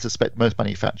 Again, I suspect most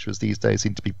manufacturers these days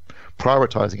seem to be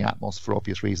prioritizing Atmos for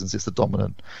obvious reasons. It's the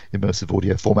dominant immersive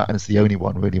audio format, and it's the only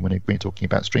one really when you're talking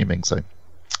about streaming. So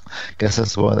I guess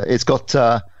that's why it's got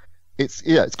HDMI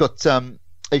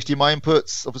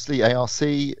inputs, obviously ARC.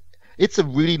 It's a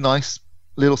really nice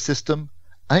little system,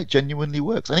 and it genuinely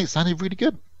works, and it sounded really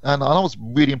good. And I was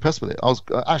really impressed with it. I was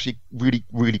actually really,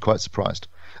 really quite surprised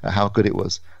at how good it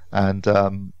was. And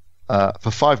for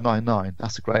 $599,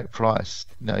 that's a great price.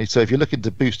 So if you're looking to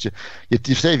boost you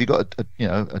say if you've got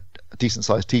a decent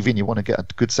sized TV and you want to get a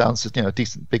good sound system, a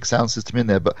decent big sound system in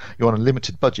there, but you're on a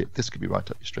limited budget, this could be right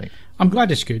up your street. I'm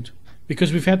glad it's good,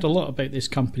 because we've heard a lot about this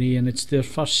company, and it's their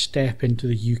first step into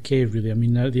the UK. Really, I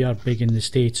mean, now they are big in the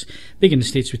States with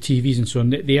TVs and so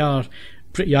on. They are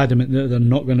pretty adamant that they're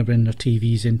not going to bring their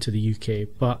TVs into the UK,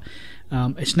 but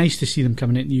it's nice to see them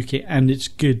coming into the UK, and it's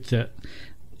good that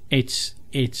it's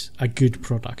a good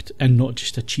product and not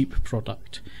just a cheap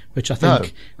product, which I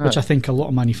think a lot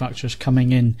of manufacturers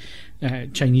coming in,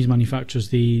 Chinese manufacturers,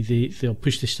 they'll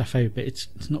push this stuff out, but it's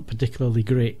not particularly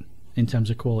great in terms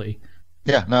of quality.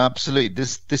 Yeah, no, absolutely.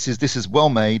 This is well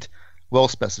made, well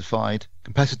specified,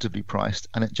 competitively priced,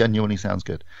 and it genuinely sounds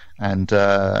good. And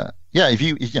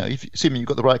if assuming you've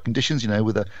got the right conditions,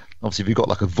 obviously if you've got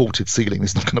like a vaulted ceiling,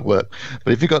 it's not going to work.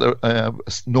 But if you've got a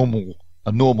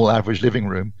normal average living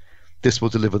room, this will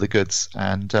deliver the goods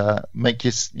and make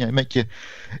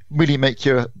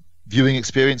your viewing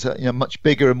experience a much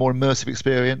bigger and more immersive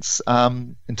experience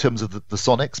in terms of the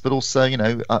sonics, but also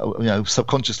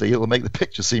subconsciously it will make the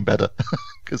picture seem better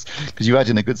because you add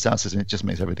in a good sound system, it just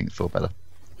makes everything feel better.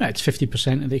 Right, it's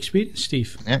 50% of the experience,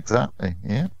 Steve. Yeah, exactly.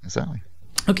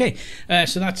 Okay,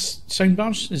 so that's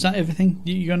Soundbars. Is that everything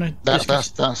you're going to discuss?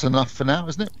 That's enough for now,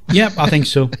 isn't it? Yeah, I think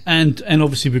so. And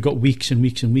obviously we've got weeks and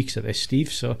weeks and weeks of this,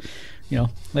 Steve. So,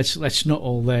 let's not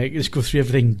all let's go through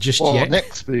everything just yet.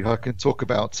 Next week I can talk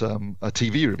about a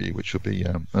TV review, which will be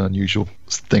an unusual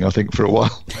thing, I think, for a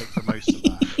while. Make the most of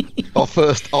that.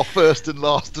 Our first and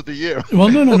last of the year. Well,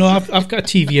 no. I've got a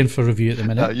TV in for review at the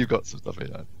minute. You've got some stuff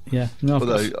in there. Yeah. No,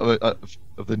 although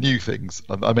of the new things,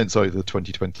 I meant the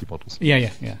 2020 models. Yeah.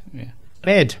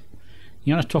 Ed,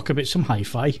 you want to talk about some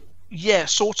hi-fi? Yeah,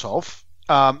 sort of.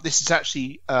 This is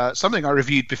actually something I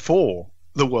reviewed before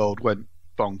the world went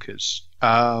bonkers.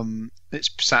 It's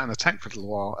sat in the tank for a little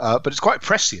while, but it's quite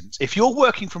prescient. If you're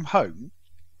working from home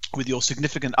with your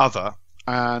significant other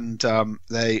and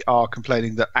they are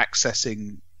complaining that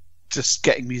just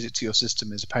getting music to your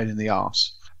system is a pain in the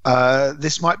arse,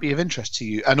 this might be of interest to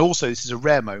you. And also, this is a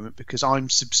rare moment because I'm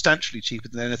substantially cheaper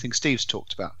than anything Steve's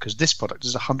talked about, because this product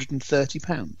is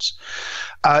 £130.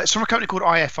 It's from a company called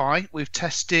IFI. We've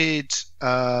tested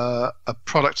a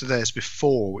product of theirs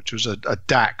before, which was a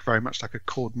DAC, very much like a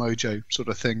Chord Mojo sort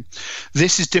of thing.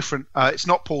 This is different. It's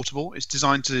not portable. It's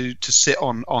designed to sit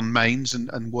on mains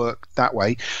and work that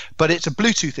way. But it's a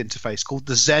Bluetooth interface called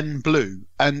the Zen Blue.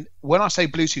 And when I say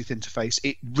Bluetooth interface,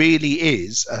 it really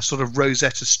is a sort of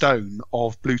Rosetta Stone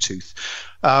of Bluetooth.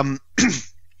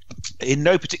 In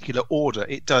no particular order,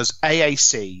 it does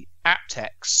AAC,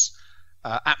 aptX,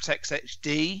 aptX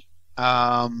HD.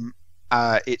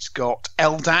 It's got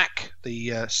LDAC, the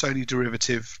Sony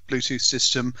derivative Bluetooth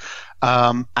system,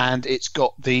 and it's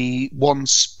got the one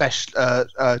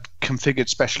configured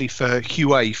specially for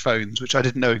Huawei phones, which I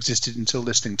didn't know existed until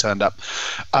this thing turned up.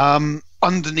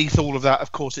 Underneath all of that,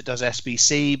 of course, it does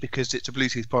SBC because it's a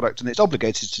Bluetooth product and it's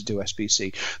obligated to do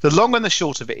SBC. The long and the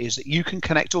short of it is that you can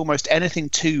connect almost anything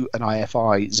to an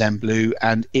IFI Zen Blue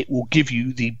and it will give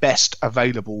you the best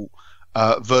available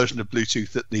version of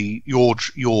Bluetooth that your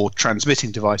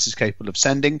transmitting device is capable of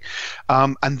sending,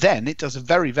 and then it does a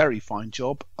very, very fine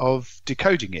job of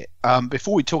decoding it.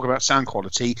 Before we talk about sound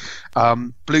quality,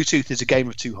 Bluetooth is a game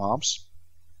of two halves.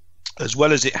 As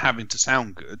well as it having to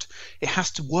sound good, it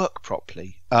has to work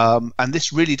properly, and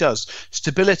this really does.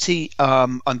 Stability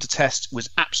under test was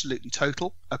absolutely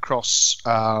total across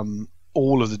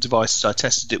all of the devices I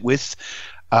tested it with.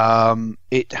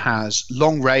 It has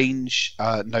long range,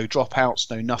 no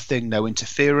dropouts, no nothing, no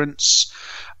interference,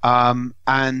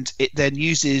 and it then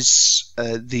uses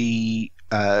the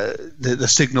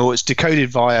signal. It's decoded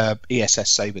via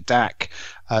ESS Saber DAC.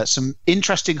 Some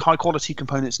interesting high quality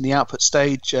components in the output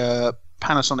stage.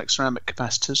 Panasonic ceramic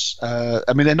capacitors.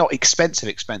 I mean, they're not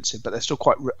expensive, but they're still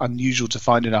quite unusual to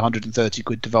find in a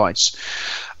 £130 device.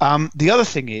 The other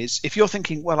thing is, if you're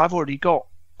thinking, well, I've already got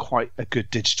quite a good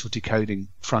digital decoding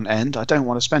front end, I don't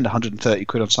want to spend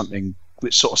 £130 on something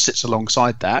which sort of sits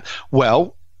alongside that.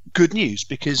 Well, good news,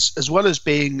 because as well as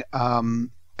being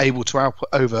able to output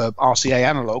over RCA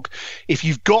analog, if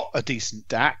you've got a decent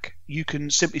DAC, you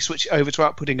can simply switch it over to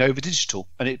outputting over digital,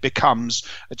 and it becomes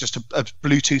just a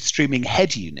Bluetooth streaming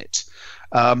head unit.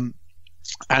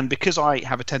 And because I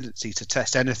have a tendency to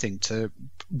test anything to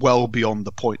well beyond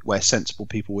the point where sensible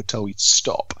people would tell you to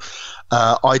stop,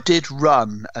 I did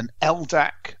run an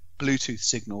LDAC Bluetooth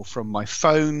signal from my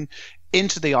phone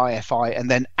into the IFI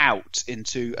and then out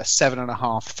into a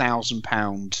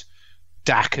 £7,500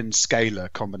 DAC and scaler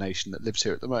combination that lives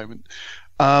here at the moment.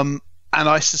 And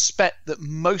I suspect that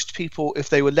most people, if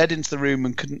they were led into the room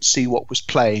and couldn't see what was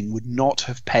playing, would not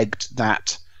have pegged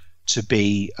that to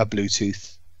be a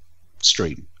Bluetooth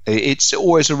stream. It's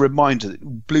always a reminder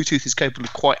that Bluetooth is capable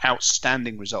of quite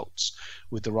outstanding results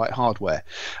with the right hardware.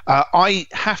 I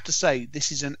have to say,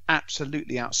 this is an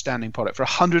absolutely outstanding product. For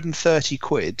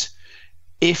 £130,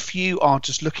 if you are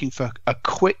just looking for a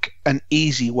quick and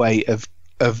easy way of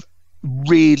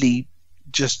really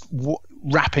just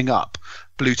wrapping up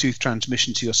Bluetooth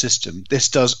transmission to your system, this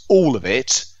does all of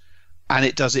it, and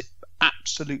it does it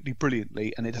absolutely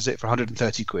brilliantly, and it does it for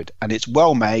 £130, and it's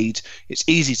well made, it's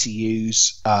easy to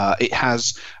use, it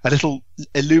has a little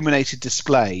illuminated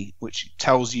display which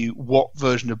tells you what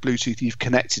version of Bluetooth you've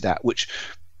connected at, which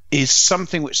is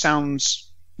something which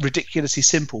sounds ridiculously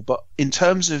simple, but in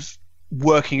terms of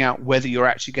working out whether you're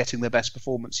actually getting the best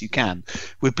performance you can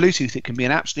with Bluetooth, it can be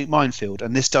an absolute minefield,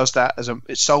 and this does that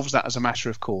it solves that as a matter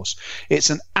of course. It's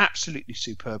an absolutely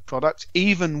superb product.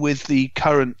 Even with the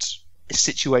current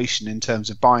situation in terms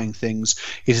of buying things,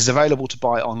 it is available to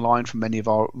buy online from many of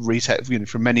our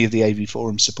from many of the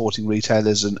AVForums supporting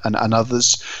retailers and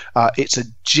others. It's a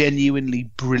genuinely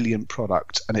brilliant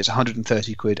product, and it's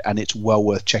 £130, and it's well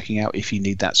worth checking out if you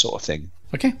need that sort of thing.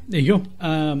 Okay, there you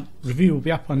go. Review will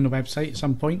be up on the website at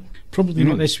some point. Probably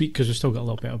not this week because we've still got a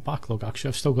little bit of backlog. Actually,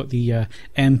 I've still got the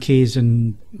MKs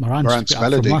and Marantz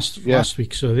Melody from last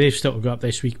week, so they've still got up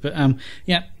this week. But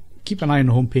yeah, keep an eye on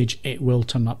the homepage. It will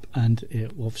turn up, and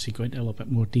it will obviously go into a little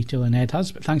bit more detail than Ed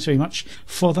has. But thanks very much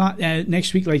for that.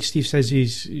 Next week, like Steve says,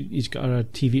 he's got a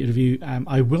TV to review.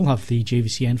 I will have the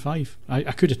JVC N5.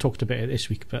 I could have talked about it this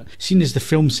week, but seeing as the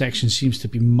film section seems to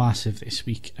be massive this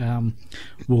week,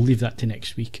 we'll leave that to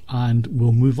next week, and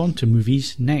we'll move on to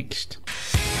movies next.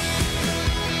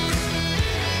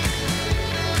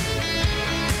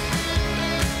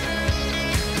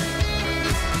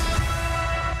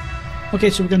 Okay,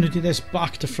 so we're going to do this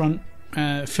back to front.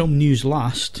 Film news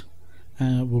last.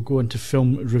 We'll go into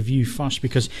film review first,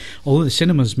 because although the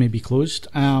cinemas may be closed,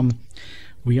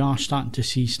 we are starting to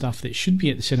see stuff that should be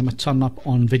at the cinema turn up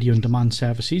on video on demand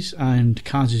services, and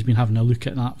Kaz has been having a look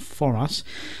at that for us.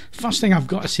 First thing I've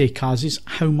got to say, Kaz, is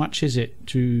how much is it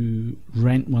to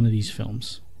rent one of these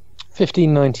films?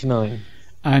 $15.99.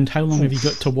 And how long have you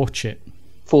got to watch it?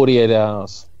 48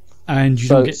 hours. And you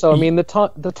don't get. So I mean, the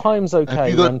time's okay. Have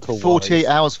you got 48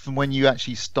 hours from when you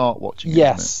actually start watching it?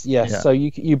 Yes. Yeah. So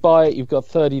you buy it. You've got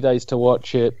 30 days to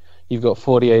watch it. You've got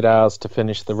 48 hours to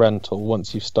finish the rental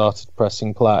once you've started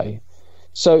pressing play.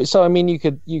 So I mean, you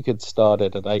could start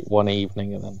it at 8 one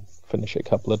evening and then finish it a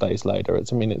couple of days later. I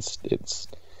think this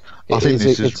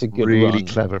is a good really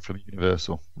clever from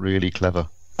Universal. Really clever.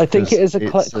 I think it is a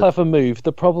clever move.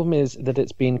 The problem is that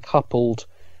it's been coupled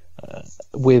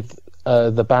with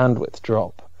the bandwidth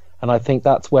drop, and I think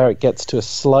that's where it gets to a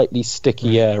slightly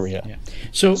sticky area. Yeah.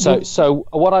 So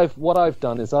what I've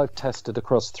done is I've tested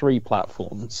across 3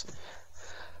 platforms,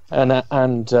 and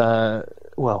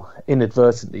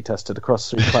inadvertently tested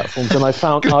across 3 platforms, and I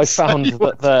found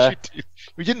that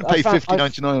we didn't pay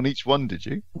 $50.99 on each one, did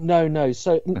you? No.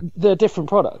 So they're different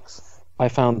products. I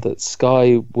found that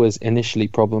Sky was initially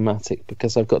problematic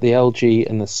because I've got the LG,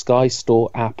 and the Sky Store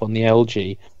app on the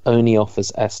LG only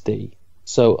offers SD.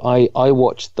 So I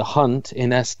watched The Hunt in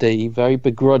SD very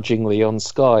begrudgingly on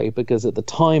Sky, because at the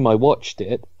time I watched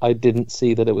it, I didn't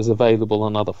see that it was available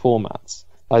on other formats.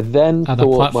 I then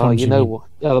thought, well, you know what?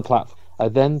 Other platform. I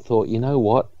then thought, you know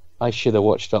what? I should have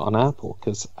watched it on Apple,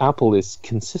 because Apple is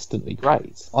consistently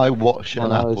great. I watched it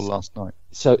on Apple last night.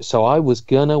 So I was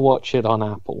gonna watch it on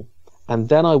Apple. And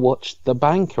then I watched The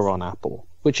Banker on Apple,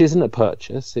 which isn't a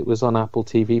purchase. It was on Apple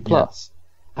TV Plus. Yeah.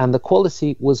 And the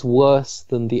quality was worse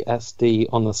than the SD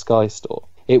on the Sky Store.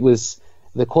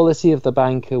 The quality of The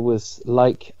Banker was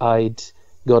like I'd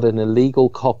got an illegal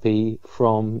copy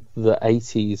from the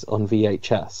 80s on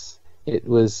VHS. It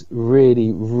was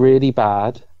really, really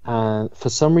bad. And for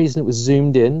some reason it was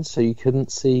zoomed in, so you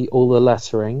couldn't see all the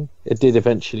lettering. It did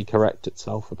eventually correct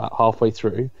itself about halfway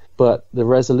through, but the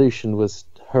resolution was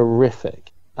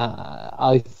horrific.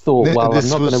 I thought, I'm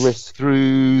not going to risk.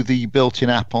 Through the built-in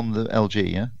app on the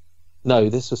LG, yeah? No,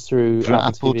 this was through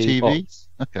Apple TV. Box.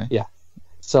 Okay. Yeah.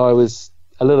 So I was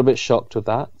a little bit shocked with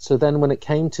that. So then when it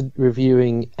came to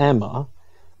reviewing Emma,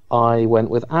 I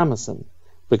went with Amazon,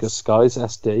 because Sky's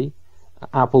SD,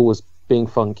 Apple was being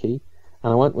funky,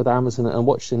 and I went with Amazon and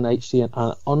watched it in HD,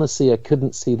 and honestly I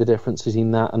couldn't see the difference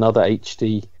between that and other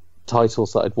HD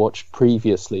titles that I'd watched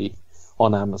previously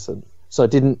on Amazon. So I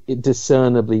didn't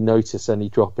discernibly notice any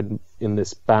drop in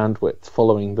this bandwidth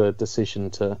following the decision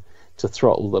to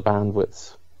throttle the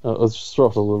bandwidth, or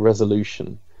throttle the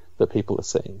resolution that people are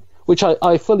seeing, which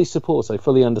I fully support. I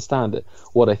fully understand it.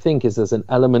 What I think is there's an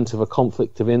element of a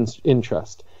conflict of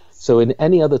interest. So in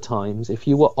any other times, if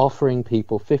you were offering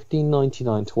people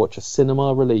 $15.99 to watch a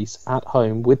cinema release at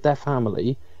home with their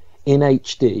family in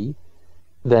HD,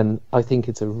 then I think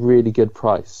it's a really good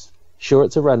price. Sure,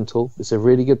 it's a rental. It's a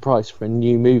really good price for a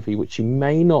new movie, which you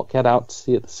may not get out to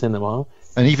see at the cinema.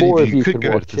 And even if you could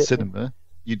go to the cinema,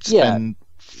 you'd spend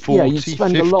 40, you'd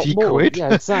spend 50 a lot more. quid.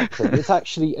 Yeah, exactly. It's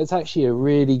actually a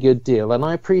really good deal. And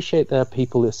I appreciate there are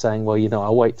people who are saying, well,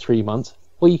 I'll wait 3 months.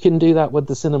 Well, you can do that with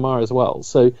the cinema as well.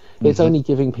 So it's only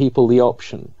giving people the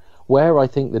option. Where I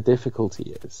think the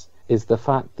difficulty is the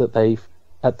fact that they've,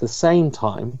 at the same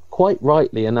time, quite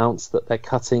rightly announced that they're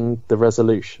cutting the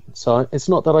resolution. So it's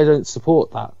not that I don't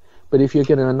support that, but if you're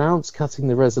going to announce cutting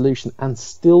the resolution and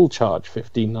still charge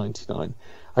 $15.99,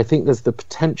 I think there's the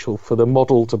potential for the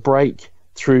model to break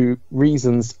through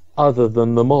reasons other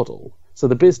than the model. So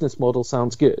the business model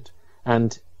sounds good,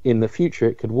 and in the future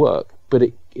it could work, but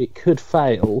it could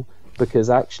fail because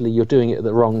actually you're doing it at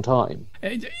the wrong time.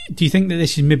 Do you think that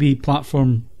this is maybe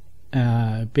platform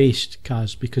based,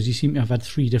 Kaz, because you seem to have had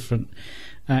 3 different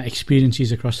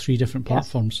experiences across 3 different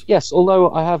platforms? Yes,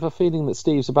 although I have a feeling that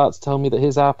Steve's about to tell me that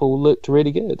his Apple looked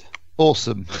really good.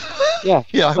 awesome. Yeah,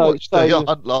 Yeah, I so- watched so- The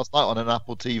Hunt last night on an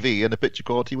Apple TV, and the picture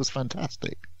quality was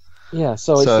fantastic. Yeah,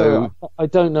 so I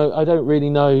don't know. I don't really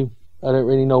know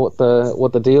what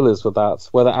the deal is with that.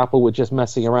 Whether Apple were just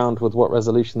messing around with what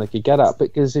resolution they could get at.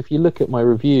 Because if you look at my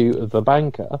review of The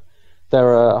Banker,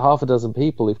 there are half a dozen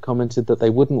people who've commented that they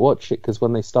wouldn't watch it because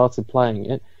when they started playing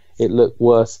it, it looked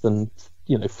worse than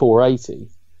 480.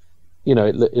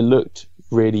 It looked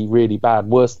really, really bad,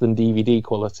 worse than DVD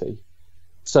quality.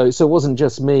 So it wasn't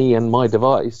just me and my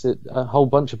device. A whole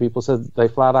bunch of people said they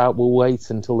flat out will wait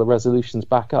until the resolution's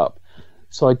back up.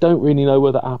 So I don't really know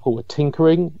whether Apple were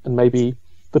tinkering, and maybe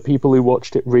the people who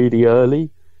watched it really early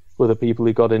were the people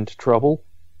who got into trouble.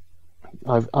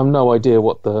 I've no idea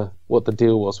what the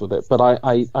deal was with it, but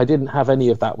I didn't have any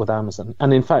of that with Amazon.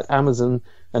 And in fact, Amazon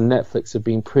and Netflix have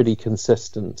been pretty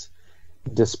consistent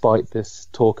despite this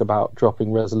talk about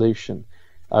dropping resolution.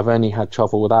 I've only had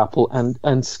trouble with Apple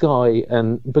and Sky,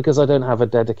 and because I don't have a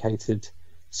dedicated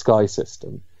Sky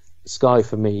system. Sky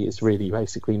for me is really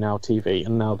basically Now TV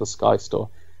and now the Sky Store.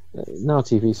 Now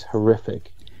TV is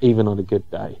horrific, even on a good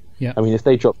day. Yeah. I mean, if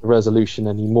they drop the resolution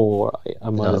anymore,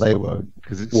 I might No, as they well won't,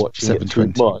 because it's watching it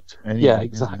through 720. mud. Anyway, Yeah, isn't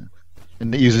exactly. it?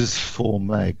 And it uses 4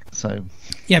 meg, so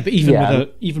Yeah, but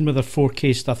even with a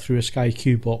 4K stuff through a Sky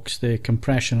Q box, the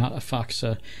compression artifacts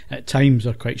at times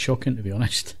are quite shocking, to be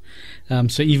honest.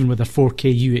 So even with the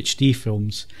 4K UHD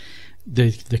films,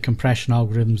 the compression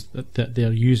algorithms that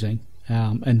they're using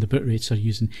and the bit rates are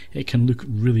using, it can look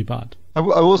really bad. I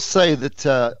will say that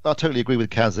I totally agree with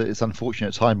Kaz that it's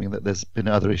unfortunate timing that there's been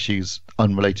other issues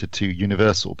unrelated to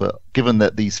Universal, but given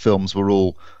that these films were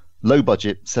all low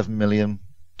budget $7 million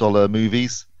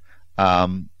movies,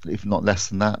 if not less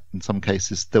than that in some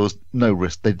cases, there was no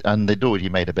risk. They'd already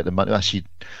made a bit of money. Actually,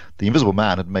 The Invisible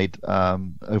Man had made over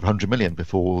 100 million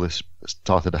before all this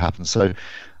started to happen, so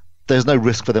there's no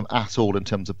risk for them at all in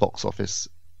terms of box office.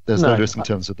 There's no risk in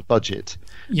terms of the budget.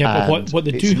 Yeah, but what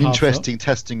they do have... It's an interesting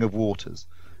testing of waters,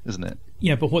 isn't it?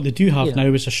 Yeah, but what they do have now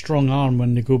is a strong arm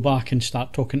when they go back and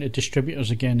start talking to distributors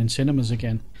again and cinemas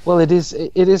again. Well, it is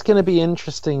going to be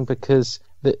interesting because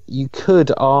that you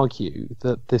could argue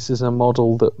that this is a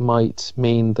model that might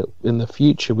mean that in the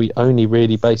future we only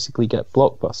really basically get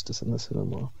blockbusters in the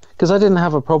cinema. Because I didn't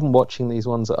have a problem watching these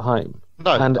ones at home.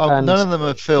 No, and none of them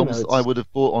are films I it's- would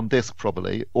have bought on disc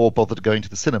probably, or bothered going to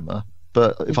the cinema.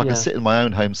 But if I can sit in my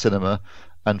own home cinema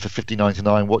and for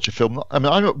 $50.99 watch a film, I mean,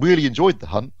 I really enjoyed The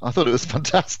Hunt. I thought it was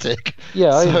fantastic. Yeah,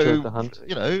 I enjoyed The Hunt.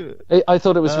 I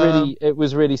thought it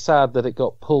was really sad that it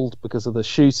got pulled because of the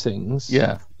shootings.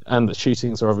 Yeah. And the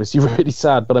shootings are obviously really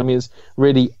sad, but I mean, it's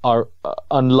really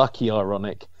unlucky,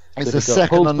 ironic. It's that the it got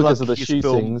pulled second because of the unluckiest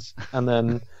shootings,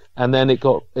 and then it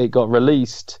got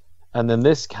released, and then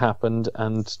this happened,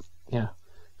 and yeah.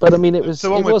 But I mean, it was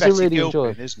the one with a Betty really Gilpin,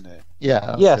 enjoyable, isn't it? Yeah.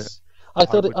 That's yes. it. I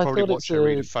thought would it. I probably thought watch it's her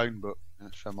read a a. phone book,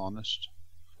 if I'm honest.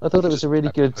 I thought it was a really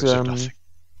good nothing.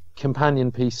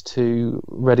 companion piece to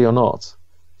Ready or Not,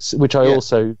 which I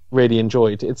also really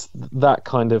enjoyed. It's that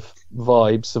kind of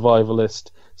vibe,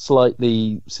 survivalist,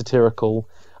 slightly satirical.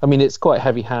 I mean, it's quite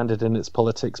heavy-handed in its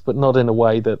politics, but not in a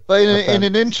way that... But in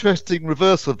an interesting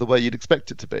reversal of the way you'd expect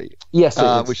it to be. Yes, it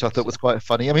is. Which I thought was quite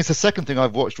funny. I mean, it's the second thing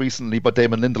I've watched recently by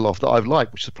Damon Lindelof that I've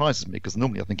liked, which surprises me, because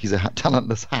normally I think he's a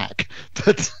talentless hack.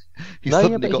 But he's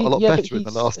suddenly got a lot better in the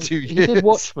last 2 years. He did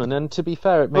Watchmen, and to be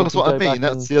fair, it made that's me what go I mean.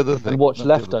 back That's the other thing. and watch That's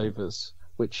the other thing. Leftovers,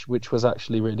 which was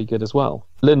actually really good as well.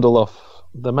 Lindelof,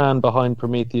 the man behind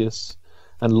Prometheus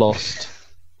and Lost,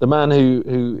 the man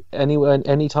who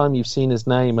any time you've seen his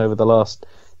name over the last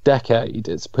decade,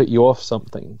 it's put you off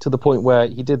something, to the point where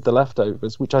he did The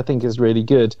Leftovers, which I think is really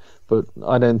good, but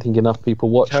I don't think enough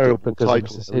people watched it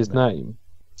because of his name.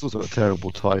 It's also a terrible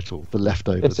title, The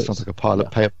Leftovers. It sounds like a pile of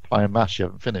pie and mash you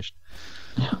haven't finished.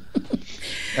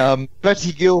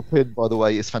 Betty Gilpin, by the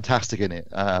way, is fantastic in it.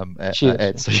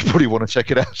 Ed, so you probably want to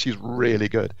check it out. She's really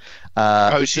good.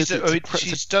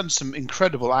 She's done some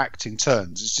incredible acting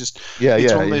turns. It's just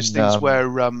it's one of those things where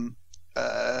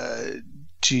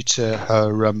due to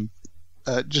her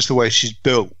just the way she's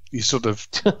built, you sort of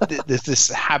there's this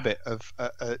habit of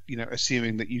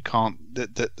assuming that you can't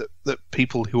that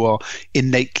people who are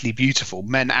innately beautiful,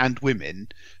 men and women,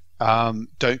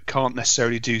 can't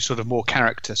necessarily do sort of more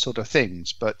character sort of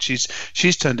things. But she's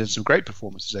turned in some great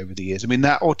performances over the years. I mean,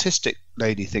 that autistic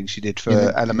lady thing she did for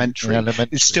Elementary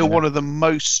is still one of the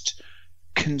most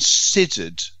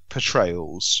considered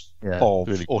portrayals of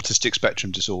autistic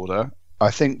spectrum disorder I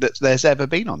think that there's ever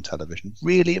been on television.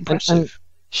 Really impressive. And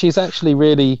she's actually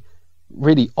really,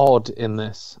 really odd in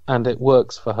this, and it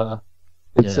works for her.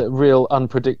 It's a real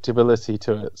unpredictability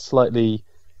to it, slightly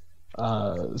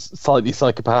slightly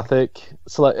psychopathic.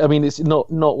 So, I mean, it's not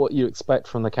what you expect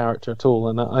from the character at all,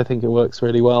 and I think it works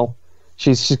really well.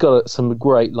 She's got some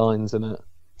great lines in it.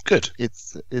 Good.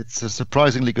 It's a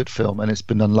surprisingly good film, and it's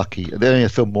been unlucky. The only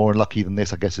film more unlucky than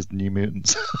this, I guess, is The New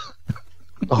Mutants.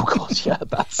 Oh God, yeah,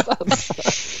 that's.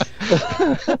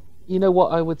 You know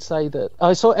what, I would say that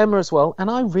I saw Emma as well,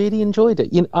 and I really enjoyed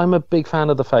it. I'm a big fan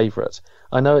of The Favourite.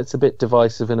 I know it's a bit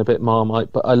divisive and a bit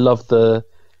Marmite, but I love the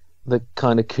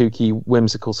kind of kooky,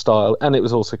 whimsical style, and it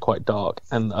was also quite dark.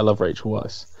 And I love Rachel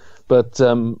Weisz, but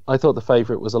I thought The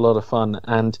Favourite was a lot of fun.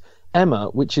 And Emma,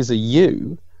 which is a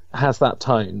U, has that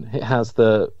tone. It has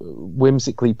the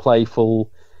whimsically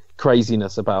playful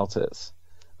craziness about it.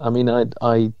 I mean,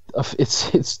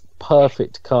 it's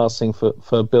perfect casting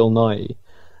for Bill Nighy,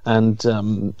 and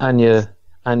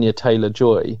Anya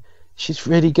Taylor-Joy. She's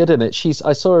really good in it.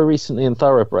 I saw her recently in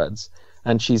Thoroughbreds,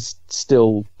 and she's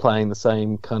still playing the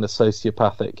same kind of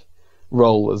sociopathic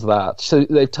role as that. So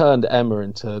they've turned Emma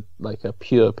into like a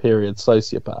pure period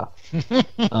sociopath.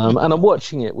 And I'm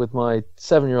watching it with my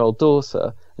 7-year-old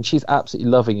daughter, and she's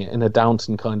absolutely loving it in a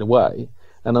Downton kind of way.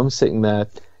 And I'm sitting there,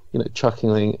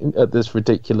 chuckling at this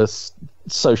ridiculous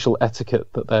social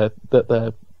etiquette that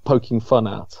they're poking fun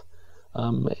at.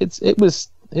 It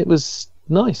was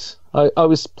nice. I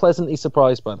was pleasantly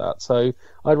surprised by that. So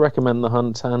I'd recommend The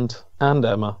Hunt and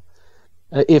Emma,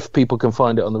 if people can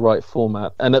find it on the right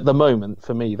format. And at the moment,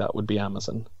 for me, that would be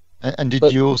Amazon. And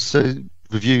did you also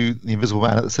review The Invisible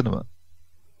Man at the cinema?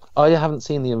 I haven't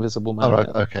seen The Invisible Man. Oh, right.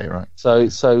 Yet. Okay, right. So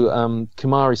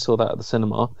Kumari saw that at the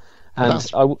cinema, and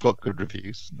that's got good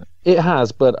reviews, isn't it? It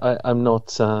has, but I'm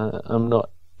not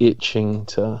itching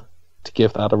to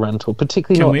give that a rental.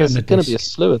 Particularly there's going to be a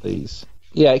slew of these.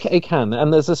 Yeah, it can,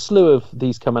 and there's a slew of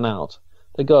these coming out.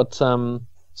 They got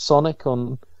Sonic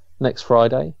on next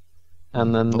Friday,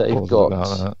 and then they've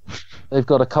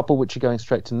got a couple which are going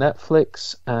straight to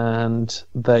Netflix, and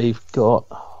they've got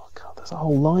there's a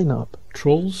whole lineup.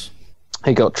 Trolls.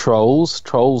 They got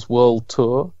Trolls World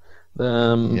Tour,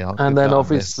 and then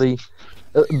obviously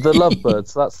the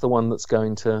Lovebirds. That's the one that's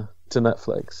going to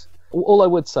Netflix. All I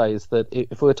would say is that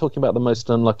if we're talking about the most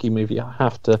unlucky movie, I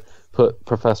have to put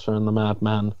Professor and the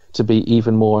Madman to be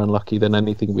even more unlucky than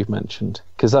anything we've mentioned,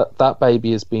 because that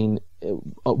baby has been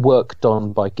worked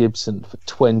on by Gibson for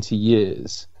 20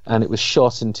 years, and it was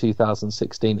shot in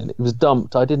 2016, and it was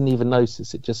dumped. I didn't even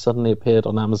notice. It just suddenly appeared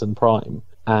on Amazon Prime,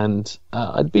 and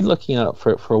I'd been looking out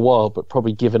for it for a while, but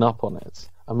probably given up on it.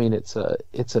 I mean, it's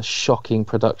a shocking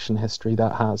production history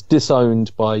that has,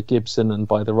 disowned by Gibson and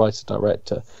by the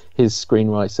writer-director, his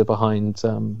screenwriter behind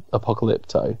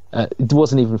Apocalypto. It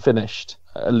wasn't even finished,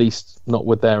 at least not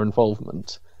with their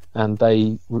involvement, and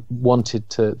they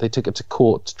took it to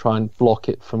court to try and block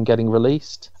it from getting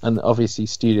released. And obviously,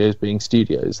 studios being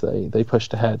studios, they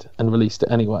pushed ahead and released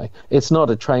it anyway. It's not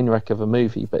a train wreck of a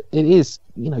movie, but it is,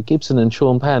 Gibson and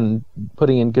Sean Penn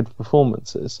putting in good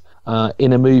performances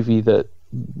in a movie that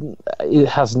it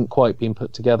hasn't quite been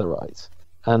put together right.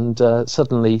 And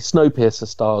suddenly Snowpiercer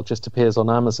style just appears on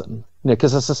Amazon,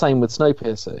 because it's the same with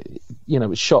Snowpiercer.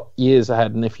 It's shot years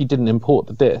ahead, and if you didn't import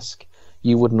the disc,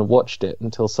 you wouldn't have watched it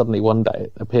until suddenly one day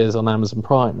it appears on Amazon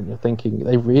Prime, and you're thinking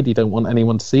they really don't want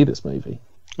anyone to see this movie.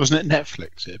 Wasn't it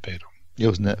Netflix it appeared on? It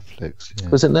was Netflix. Yeah.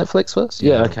 Was it Netflix first?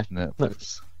 Yeah, okay.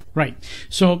 Netflix. Right.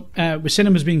 So with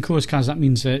cinemas being closed, Kaz, that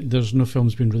means that there's no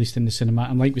films being released in the cinema.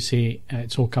 And like we say,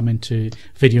 it's all coming to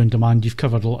video on demand. You've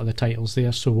covered a lot of the titles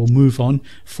there, so we'll move on.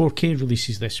 4K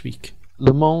releases this week.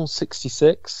 Le Mans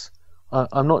 66.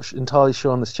 I'm not entirely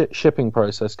sure on the shipping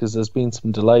process, because there's been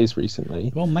some delays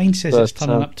recently. Well, mine says it's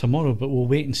turning up tomorrow, but we'll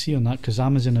wait and see on that, because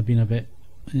Amazon have been a bit...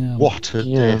 What a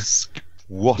disc.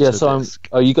 What a disc.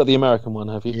 You got the American one,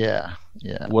 have you? Yeah.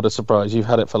 What a surprise. You've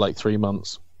had it for like 3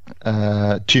 months.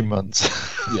 2 months.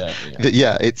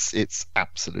 Yeah, it's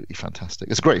absolutely fantastic.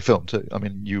 It's a great film too. I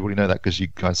mean, you already know that because you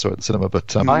guys saw it at the cinema,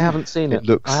 but I haven't seen it.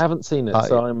 I haven't seen it,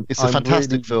 so it's a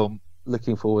fantastic really film.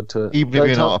 Looking forward to it. Even if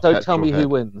you're not don't tell me who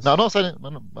wins. No, I'm not saying it.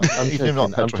 Even if you're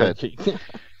not a petrol head.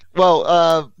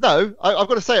 Well, no, I've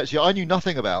got to say actually, I knew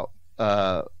nothing about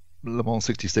Le Mans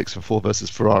 66 for Ford versus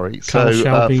Ferrari. So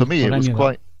for me, it was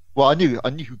quite. Well, I knew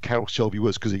who Carroll Shelby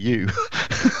was because of you,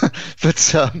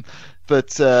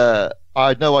 but I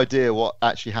had no idea what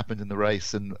actually happened in the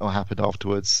race and what happened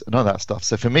afterwards and all that stuff.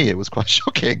 So for me, it was quite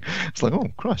shocking. It's like, oh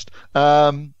Christ,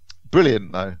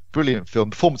 brilliant though, brilliant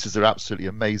film. Performances are absolutely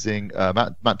amazing.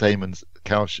 Matt Damon's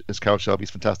as Carroll Shelby is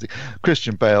fantastic.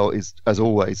 Christian Bale is, as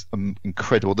always,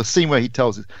 incredible. The scene where he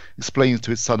explains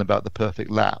to his son about the perfect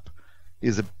lap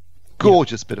is a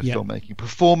gorgeous bit of filmmaking.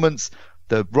 Performance,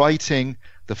 the writing,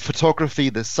 the photography,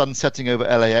 the sun setting over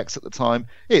LAX at the time.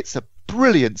 It's a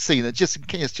brilliant scene. It's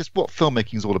just what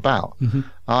filmmaking is all about.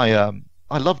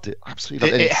 I loved it. Absolutely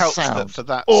loved it. It helps that for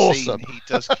that awesome. scene he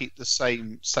does keep the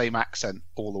same accent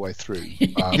all the way through.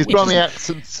 His Brummy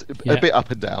accent's a bit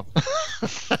up and down.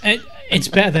 It's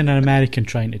better than an American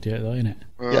trying to do it, though, isn't it?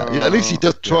 Yeah, at least he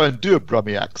does try and do a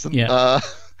Brummy accent. Yeah.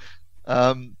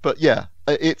 But yeah,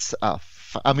 it's. I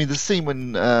mean, the scene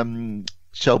when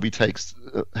Shelby takes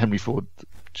Henry Ford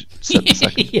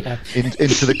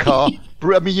into the car.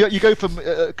 I mean, you go from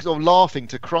sort of laughing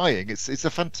to crying. It's a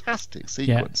fantastic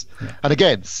sequence, and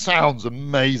again, sounds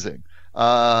amazing.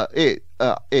 It's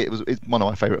one of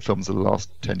my favourite films of the last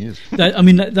 10 years.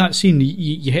 That scene,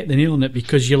 you hit the nail on it,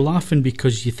 because you're laughing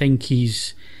because you think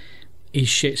he's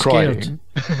shit scared.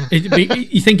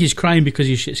 You think he's crying because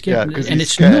he's shit scared, and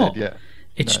it's scared, not. Yeah.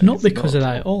 It's not because of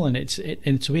that at all, and it's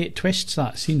the way it twists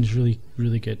that scene's really,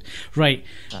 really good. Right,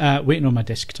 waiting on my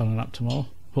disc turning up tomorrow.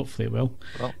 Hopefully it will.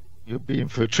 Well, you'll be in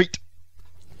for a treat.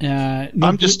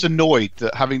 I'm just annoyed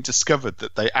that, having discovered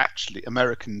that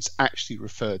Americans actually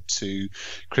referred to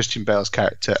Christian Bale's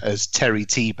character as Terry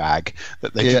Teabag,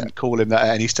 that they didn't call him that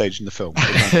at any stage in the film.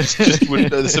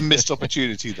 There's a missed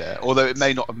opportunity there, although it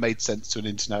may not have made sense to an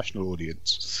international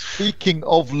audience. Speaking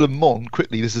of Le Mans,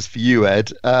 quickly, this is for you,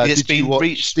 Ed. Did you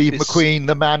watch Steve McQueen,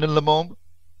 The Man in Le Mans?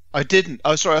 I didn't.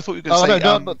 Oh, sorry. I thought you were going to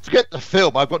say. No, forget the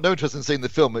film. I've got no interest in seeing the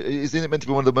film. Isn't it meant to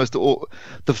be one of the most?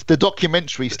 The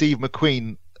documentary Steve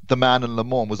McQueen, The Man in Le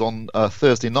Mans, was on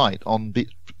Thursday night on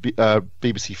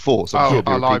BBC 4. So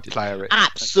I'll live player it.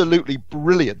 Absolutely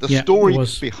brilliant. The story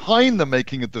behind the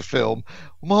making of the film.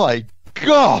 My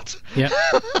God. Yeah.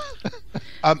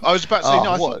 I was about to say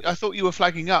I thought you were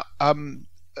flagging up.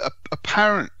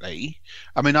 Apparently,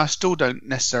 I mean, I still don't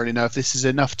necessarily know if this is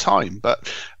enough time,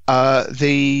 but I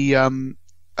can't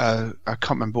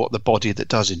remember what the body that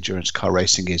does endurance car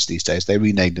racing is these days. They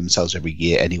rename themselves every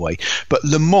year anyway. But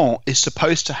Le Mans is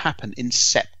supposed to happen in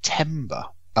September,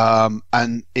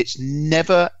 and it's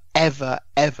never, ever,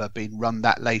 ever been run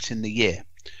that late in the year.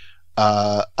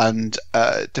 And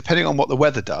depending on what the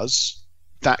weather does,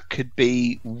 that could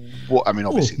be what I mean.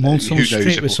 Obviously, monsoon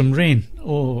straight with some rain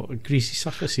or greasy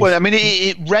surfaces. Well, I mean,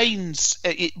 it rains.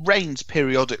 It rains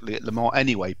periodically at Le Mans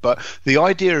anyway. But the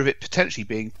idea of it potentially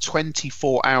being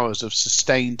 24 hours of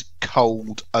sustained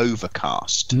cold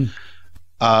overcast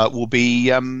will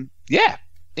be,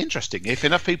 interesting. If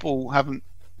enough people haven't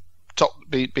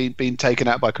been taken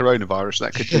out by coronavirus,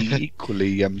 that could be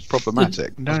equally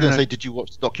problematic. I was going to say, did you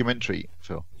watch the documentary,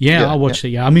 Phil? Yeah, I watched it.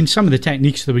 Yeah, I mean, some of the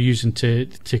techniques they were using to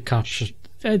capture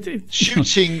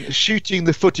shooting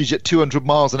the footage at 200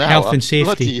 miles an hour. Health and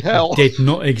safety did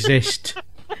not exist.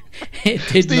 It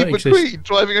did Steve not McQueen exist.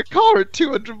 Driving a car at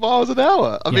 200 miles an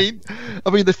hour. I mean,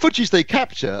 the footage they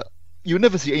capture, you'll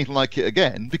never see anything like it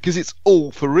again, because it's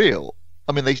all for real.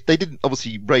 I mean, they didn't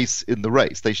obviously race in the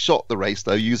race. They shot the race,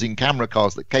 though, using camera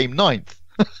cars that came ninth.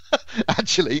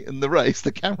 Actually, in the race,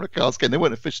 the camera cars came. They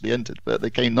weren't officially entered, but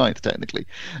they came ninth, technically.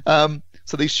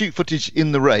 So they shoot footage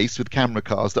in the race with camera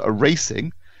cars that are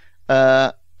racing,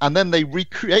 and then they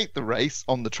recreate the race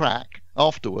on the track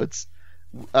afterwards,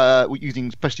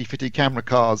 using specially fitted camera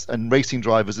cars and racing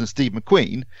drivers and Steve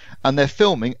McQueen, and they're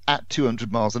filming at 200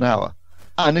 miles an hour.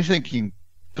 And they're thinking,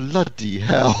 bloody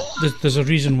hell. There's a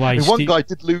reason why. One guy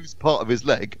did lose part of his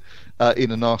leg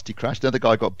in a nasty crash. The other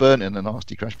guy got burnt in a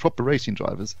nasty crash. Proper racing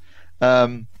drivers.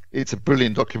 It's a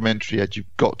brilliant documentary, Ed.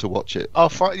 You've got to watch it.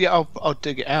 I'll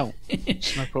dig it out.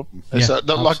 It's no problem. It's not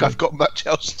absolutely. Like I've got much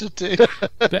else to do.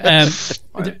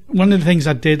 But, one of the things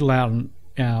I did learn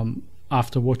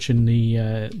after watching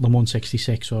the Le Mans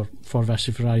 66 or Ford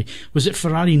versus Ferrari was that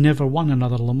Ferrari never won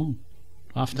another Le Mans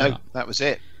after that was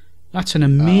it. That's an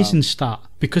amazing stat,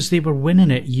 because they were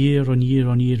winning it year on year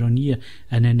on year on year,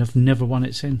 and then they've never won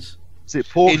it since.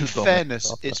 In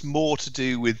fairness, it's more to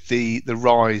do with the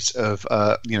rise of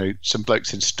some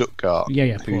blokes in Stuttgart,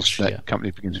 whose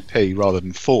company begins with P rather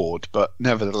than Ford. But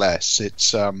nevertheless,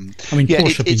 it's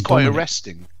it's quite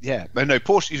arresting. Yeah, no,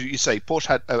 Porsche. You say Porsche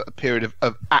had a period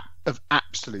of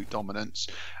absolute dominance,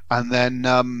 and then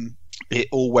it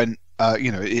all went.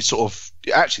 It's sort of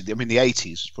actually. I mean, the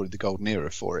 80s was probably the golden era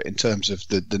for it in terms of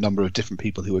the number of different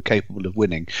people who were capable of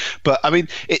winning. But I mean,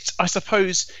 I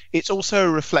suppose it's also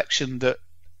a reflection that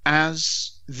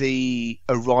as the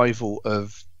arrival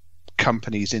of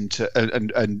companies into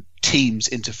and teams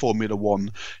into Formula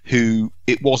One, who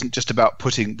it wasn't just about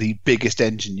putting the biggest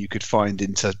engine you could find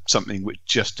into something which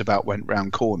just about went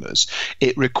round corners.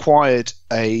 It required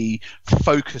a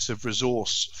focus of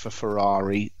resource for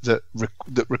Ferrari that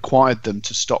required them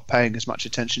to stop paying as much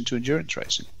attention to endurance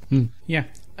racing. Yeah.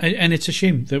 And it's a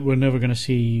shame that we're never going to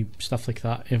see stuff like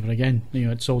that ever again.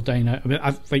 It's all dying out. I mean,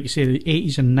 like you say, the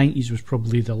 80s and 90s was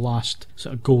probably the last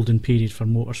sort of golden period for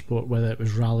motorsport, whether it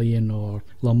was rallying or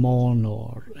Le Mans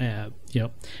or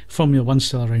Formula One's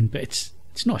still around, but it's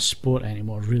not a sport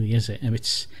anymore, really, is it? I mean,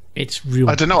 it's real.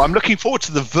 I don't know. I'm looking forward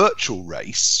to the virtual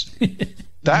race.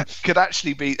 That could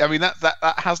actually be. I mean, that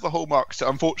has the hallmarks to,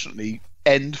 unfortunately,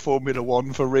 end Formula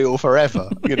One for real forever.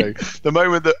 The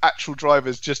moment that actual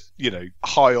drivers just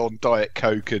high on Diet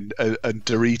Coke and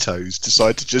Doritos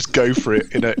decide to just go for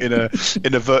it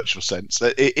in a virtual sense,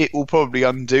 it will probably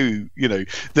undo.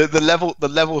 The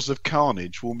levels of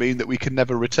carnage will mean that we can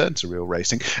never return to real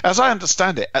racing. As I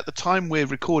understand it, at the time we're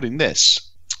recording this,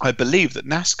 I believe that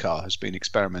NASCAR has been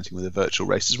experimenting with a virtual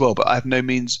race as well, but I have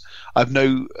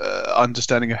no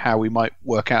understanding of how we might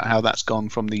work out how that's gone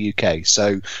from the UK.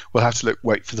 So we'll have to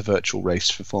wait for the virtual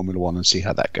race for Formula One and see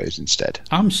how that goes instead.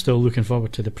 I'm still looking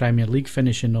forward to the Premier League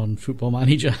finishing on Football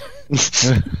Manager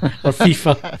or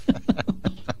FIFA.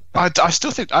 I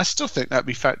still think that'd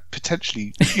be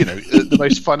potentially the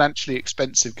most financially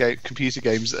expensive computer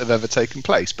games that have ever taken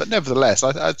place. But nevertheless,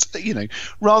 I'd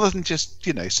rather than just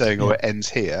saying it ends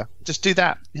here, just do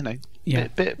that.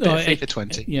 Bit of FIFA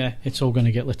 20. Yeah, it's all going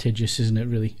to get litigious, isn't it?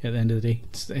 Really, at the end of the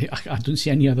day, I don't see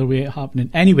any other way it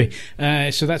happening. Anyway,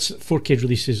 so that's 4K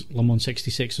releases, Le Mans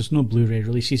 66. There's no Blu-ray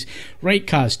releases. Right,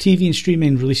 Kaz, TV and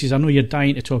streaming releases. I know you're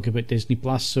dying to talk about Disney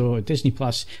Plus. So Disney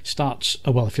Plus starts.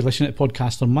 Well, if you're listening to the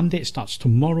podcast on Monday, it starts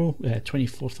tomorrow,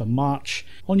 24th of March.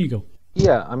 On you go.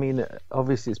 Yeah, I mean,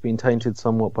 obviously it's been tainted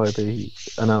somewhat by the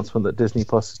announcement that Disney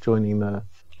Plus is joining the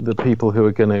people who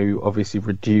are going to obviously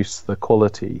reduce the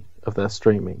quality of their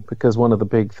streaming, because one of the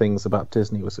big things about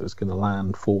Disney was it was going to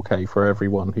land 4K for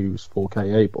everyone who's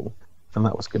 4K able, and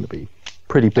that was going to be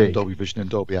pretty big. Dolby Vision and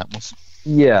Dolby Atmos.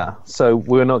 Yeah, so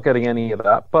we're not getting any of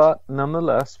that, but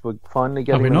nonetheless, we're finally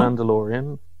getting The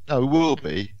Mandalorian. No, we will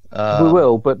be. We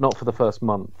will, but not for the first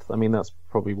month. I mean, that's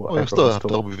probably what we'll still have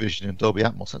Dolby Vision and Dolby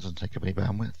Atmos. That doesn't take up any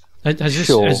bandwidth.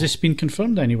 Has this been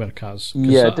confirmed anywhere, Kaz?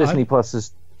 Yeah, Disney Plus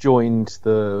has joined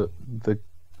the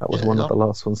that was one of the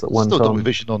last ones that went on. Still Dolby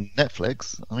Vision on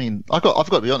Netflix. I mean, I've got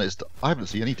to be honest. I haven't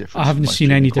seen any difference. I haven't seen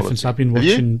any difference. I've been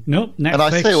watching. Nope, Netflix. And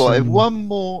I say, if one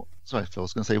more. Sorry, Phil. I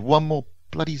was going to say one more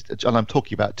bloody. And I'm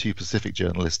talking about two Pacific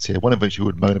journalists here. One of which you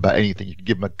would moan about anything. You can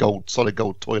give him a solid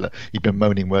gold toilet. You've been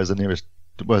moaning where's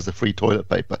the free toilet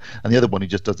paper, and the other one who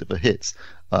just does it for hits.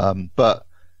 But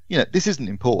this isn't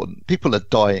important. People are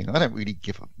dying. I don't really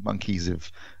give a monkeys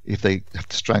if they have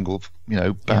to strangle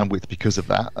bandwidth because of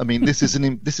that. I mean, this is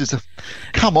a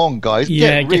come on, guys,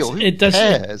 get real. Who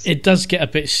cares? It does get a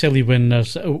bit silly when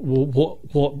there's what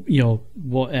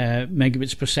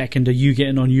megabits per second are you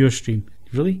getting on your stream?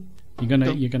 Really? You're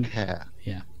gonna care.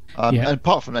 Yeah. And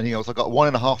apart from anything else, I've got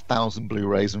 1,500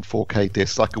 Blu-rays and 4K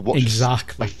discs. I could watch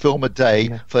a film a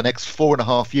day for the next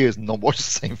 4.5 years and not watch the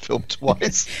same film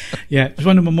twice. Yeah, it was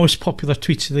one of my most popular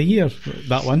tweets of the year,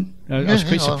 that one. I was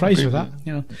quite surprised with that.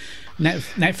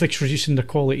 Netflix reducing the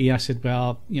quality. I said,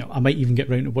 well, I might even get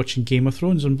round to watching Game of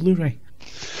Thrones on Blu-ray.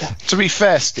 To be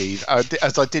fair, Steve,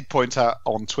 as I did point out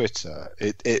on Twitter,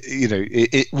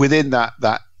 it within that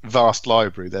vast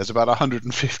library, there's about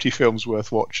 150 films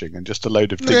worth watching, and just a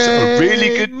load of things that are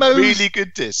really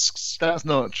good discs. That's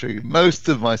not true. Most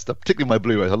of my stuff, particularly my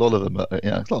Blu-rays, a lot of them, there's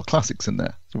a lot of classics in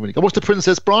there. I watched The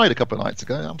Princess Bride a couple of nights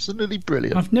ago. Absolutely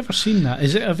brilliant. I've never seen that.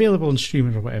 Is it available on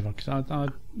streaming or whatever? Because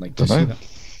I'd like to see that.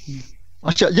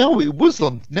 Actually, it was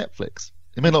on Netflix.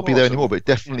 It may not be there anymore, but it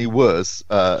definitely was.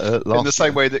 In the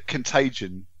same way that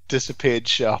Contagion disappeared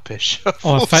sharpish.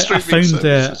 I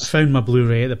found my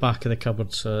Blu-ray at the back of the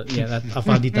cupboard, so I've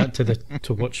added that to the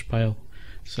to watch pile.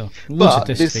 So, but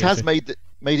this has made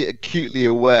it acutely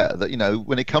aware that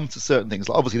when it comes to certain things,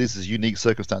 like obviously this is unique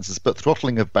circumstances, but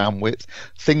throttling of bandwidth,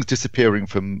 things disappearing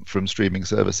from streaming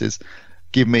services.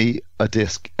 Give me a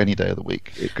disc any day of the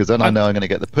week, because then I know I'm going to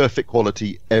get the perfect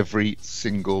quality every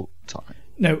single time.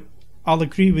 Now, I'll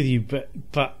agree with you,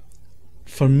 but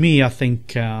for me, I think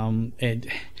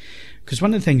because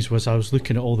one of the things was I was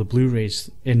looking at all the Blu-rays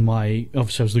in my.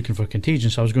 Obviously, I was looking for Contagion,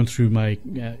 so I was going through my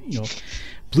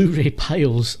Blu-ray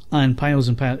piles, and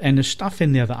there's stuff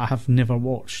in there that I have never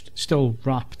watched, still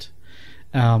wrapped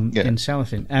in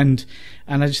cellophane, and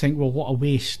I just think, well, what a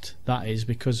waste that is,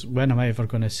 because when am I ever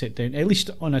going to sit down? At least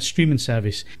on a streaming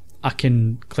service, I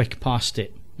can click past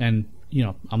it and.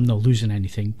 I'm not losing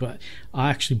anything, but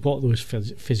I actually bought those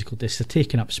physical discs. They're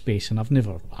taking up space, and I've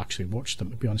never actually watched them,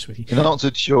 to be honest with you. In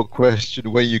answer to your question,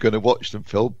 where you're going to watch them,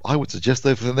 Phil, I would suggest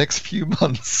over the next few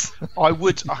months. I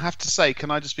have to say,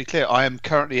 can I just be clear? I am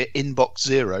currently at inbox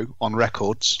 0 on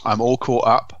records. I'm all caught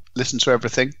up, listened to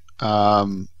everything.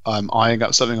 I'm eyeing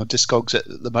up something on Discogs at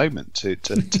the moment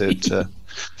to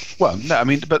well, no, I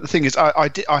mean, but the thing is, I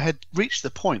had reached the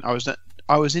point.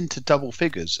 I was into double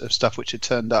figures of stuff which had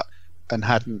turned up and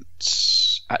hadn't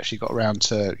actually got around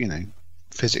to,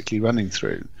 physically running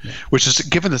through, which is,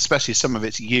 given especially some of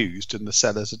it's used and the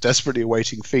sellers are desperately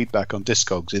awaiting feedback on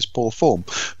Discogs, is poor form.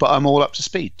 But I'm all up to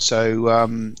speed. So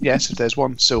yes, if there's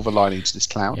one silver lining to this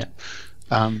cloud.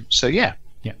 So yeah.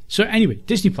 So anyway,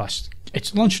 Disney Plus.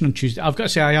 It's launching on Tuesday. I've got to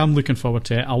say, I am looking forward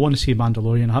to it. I want to see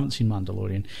Mandalorian. I haven't seen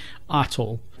Mandalorian at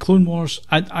all. Clone Wars,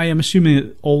 I am assuming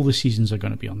that all the seasons are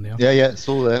going to be on there. Yeah, it's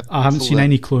all there. I haven't seen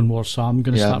any Clone Wars, so I'm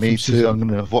going to start from season. Me too. I'm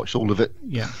going to watch all of it.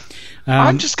 Yeah.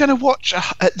 I'm just going to watch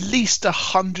at least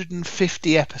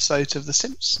 150 episodes of The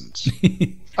Simpsons.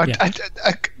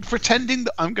 I pretending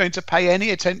that I'm going to pay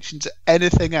any attention to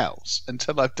anything else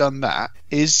until I've done that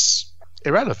is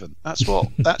irrelevant. That's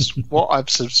what I've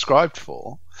subscribed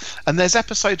for. And there's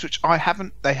episodes which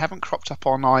they haven't cropped up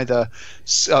on either.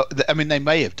 I mean, they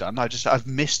may have done. I've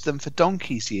missed them for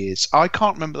donkey's years. I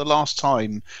can't remember the last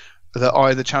time that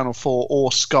either Channel 4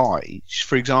 or Sky,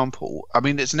 for example. I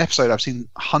mean, it's an episode I've seen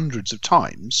hundreds of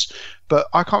times, but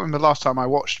I can't remember the last time I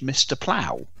watched Mr.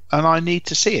 Plough. And I need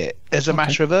to see it as a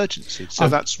matter of urgency. So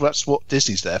that's what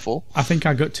Disney's there for. I think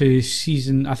I got to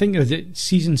season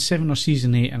 7 or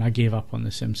season 8, and I gave up on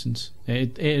The Simpsons.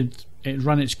 It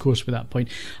ran its course by that point.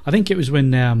 I think it was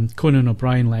when Conan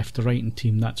O'Brien left the writing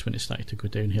team. That's when it started to go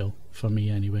downhill for me,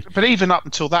 anyway. But even up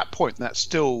until that point, that's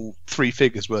still 3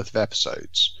 figures worth of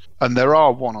episodes. And there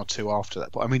are 1 or 2 after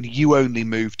that. But I mean, You Only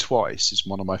Move Twice is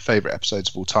one of my favourite episodes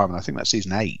of all time, and I think that's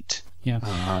season 8. Yeah,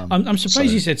 I'm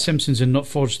surprised you said Simpsons and not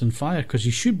Forged in Fire, because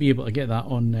you should be able to get that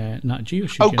on Nat Geo.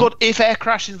 Oh God, if Air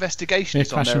Crash Investigation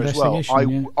is on there as well,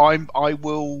 I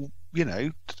will.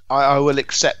 I will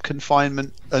accept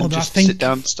confinement and sit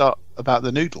down and start about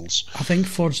the noodles. I think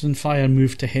Forged in Fire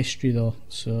moved to history though,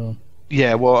 so.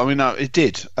 Yeah, well, I mean, it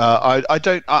did. I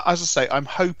don't. As I say, I'm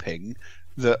hoping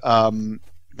that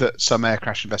that some Air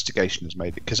Crash Investigation has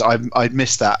made it, because I'd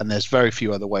missed that, and there's very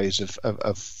few other ways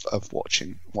of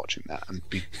watching that and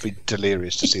be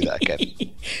delirious to see that again.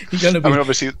 You're going to be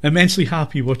obviously immensely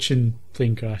happy watching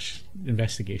Plane Crash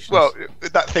Investigations. Well,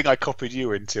 that thing I copied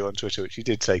you into on Twitter, which you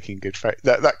did take in good faith,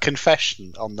 that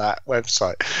confession on that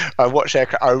website.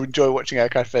 I enjoy watching Air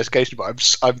Crash Investigation,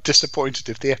 but I'm disappointed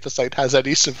if the episode has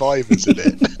any survivors in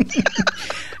it.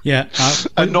 Yeah,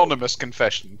 anonymous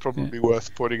confession, probably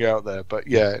worth putting out there. But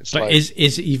yeah, is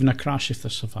it even a crash if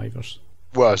there's survivors?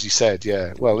 Well, as you said,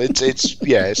 yeah. Well, it's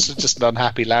just an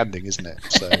unhappy landing, isn't it?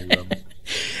 So.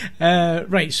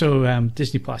 Right, so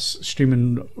Disney Plus,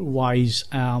 streaming wise,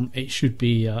 it should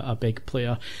be a big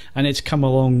player, and it's come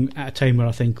along at a time where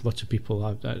I think lots of people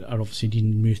are obviously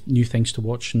needing new things to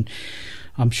watch, and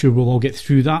I'm sure we'll all get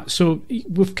through that. So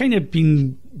we've kind of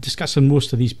been discussing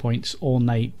most of these points all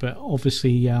night, but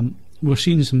obviously we're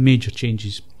seeing some major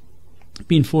changes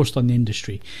being forced on the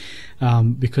industry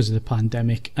because of the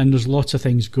pandemic, and there's lots of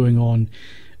things going on,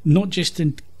 not just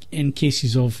in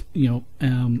cases of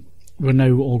we're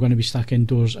now all going to be stuck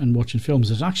indoors and watching films.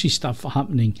 There's actually stuff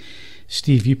happening.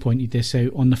 Steve, you pointed this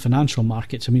out on the financial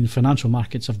markets. I mean, the financial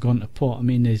markets have gone to pot. I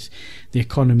mean, the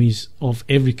economies of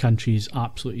every country is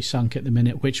absolutely sunk at the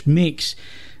minute, which makes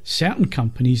certain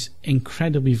companies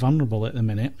incredibly vulnerable at the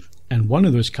minute. And one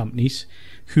of those companies,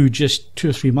 who just 2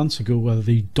 or 3 months ago were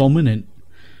the dominant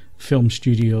film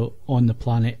studio on the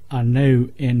planet, are now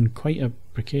in quite a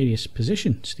precarious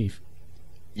position, Steve.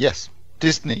 Yes.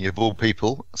 Disney, of all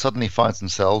people, suddenly finds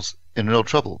themselves in real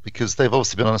trouble, because they've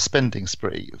obviously been on a spending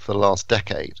spree for the last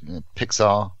decade.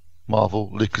 Pixar, Marvel,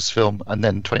 Lucasfilm, and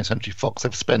then 20th Century Fox,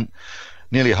 they've spent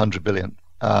nearly $100 billion.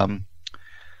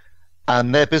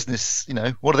 And their business,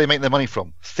 what do they make their money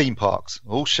from? Theme parks,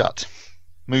 all shut.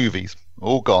 Movies,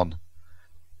 all gone.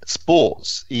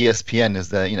 Sports, ESPN is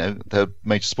their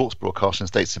major sports broadcaster in the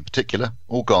States in particular,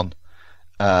 all gone.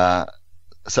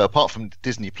 So apart from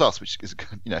Disney Plus, which is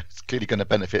it's clearly going to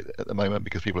benefit at the moment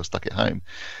because people are stuck at home,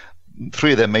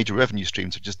 3 of their major revenue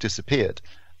streams have just disappeared,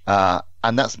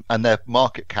 and their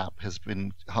market cap has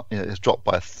dropped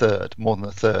by more than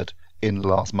a third in the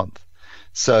last month.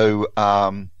 So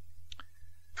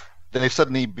they've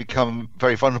suddenly become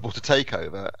very vulnerable to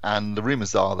takeover, and the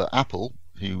rumours are that Apple,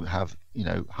 who have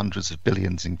hundreds of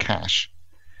billions in cash,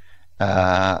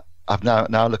 are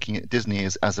now looking at Disney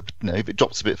as a if it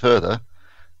drops a bit further.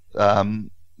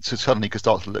 So suddenly could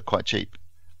start to look quite cheap.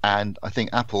 And I think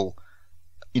Apple,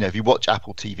 if you watch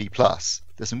Apple TV Plus,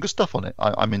 there's some good stuff on it.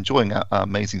 I'm enjoying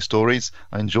Amazing Stories.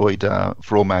 I enjoyed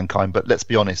For All Mankind, but let's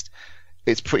be honest,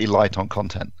 it's pretty light on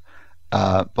content.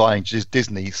 Buying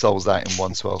Disney solves that in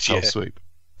one fell swoop.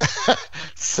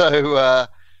 So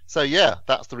So yeah,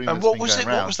 that's the rumor. And what was it?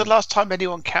 What was the last time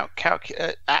anyone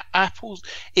Apple's?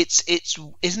 It's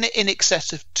isn't it in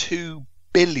excess of $2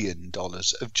 billion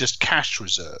of just cash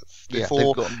reserve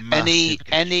before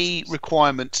any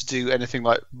requirement to do anything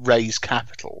like raise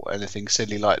capital, anything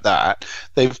silly like that.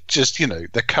 They've just,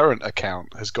 the current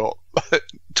account has got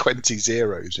 20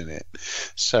 zeros in it.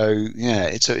 So yeah,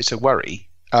 it's a worry.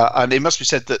 And it must be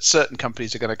said that certain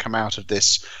companies are going to come out of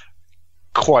this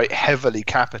quite heavily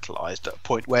capitalized at a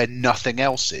point where nothing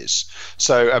else is.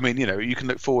 So I mean, you can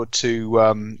look forward to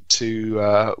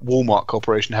Walmart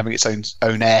Corporation having its own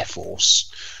air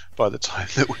force by the time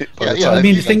that I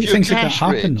mean, things like that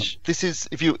happen. This is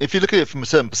if you look at it from a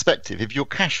certain perspective, if you're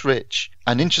cash rich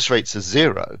and interest rates are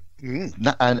zero,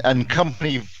 and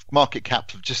company market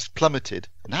caps have just plummeted,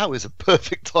 now is a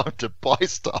perfect time to buy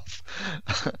stuff,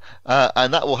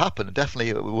 and that will happen.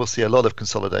 Definitely, we'll see a lot of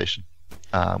consolidation.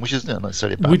 Which is not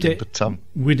necessarily a bad thing, but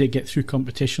would it get through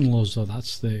competition laws though?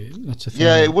 That's a thing.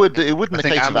 Yeah, it would. It would in the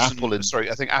case of Apple.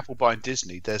 I think Apple buying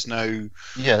Disney. There's no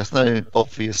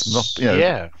obvious.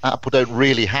 Apple don't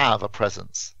really have a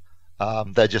presence.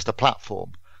 They're just a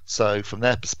platform. So from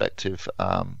their perspective,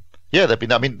 they've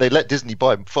been. I mean, they let Disney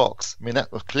buy Fox. I mean,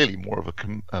 that was clearly more of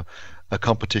a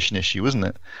competition issue, wasn't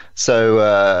it? So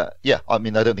I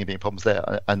mean, I don't think there are any problems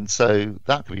there, and so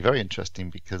that could be very interesting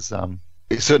because.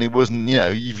 It certainly wasn't,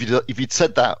 if you'd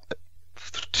said that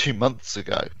 2 months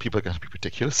ago, people are going to be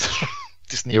ridiculous.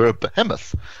 Disney are a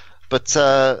behemoth. But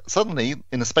suddenly,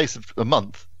 in the space of a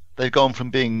month, they've gone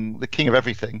from being the king of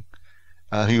everything,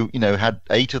 who, had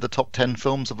 8 of the top 10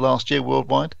 films of last year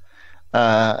worldwide,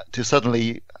 to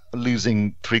suddenly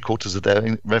losing 3/4 of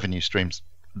their revenue streams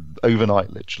overnight,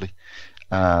 literally.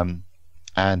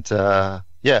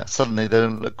 Suddenly they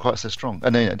don't look quite so strong.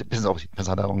 And it depends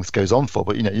how long this goes on for,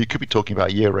 but you could be talking about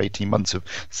a year or 18 months of,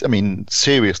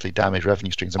 seriously damaged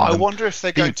revenue streams. I wonder if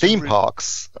they're going to theme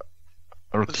parks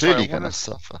are clearly going to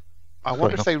suffer. I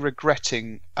wonder if they're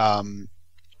regretting,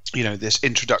 this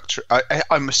introductory.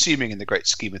 I'm assuming in the great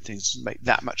scheme of things, it doesn't make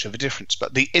that much of a difference,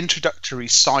 but the introductory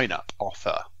sign-up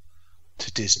offer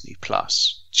to Disney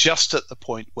Plus, just at the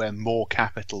point where more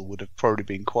capital would have probably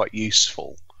been quite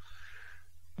useful.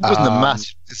 It wasn't a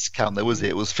massive discount, though, was it?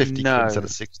 It was 50 quid instead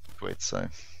of 60 quid. So,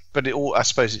 but I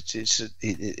suppose it's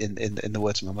in the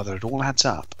words of my mother, it all adds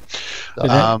up.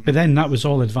 But then that was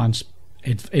all advanced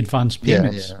payments.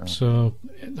 Yeah. So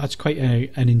that's quite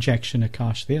an injection of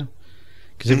cash there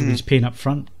because everybody's paying up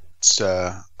front. As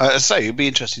I say, it'd be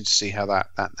interesting to see how that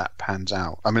pans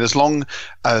out. I mean, as long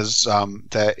as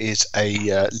there is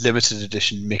a limited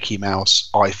edition Mickey Mouse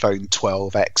iPhone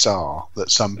 12 XR that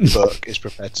some book is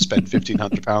prepared to spend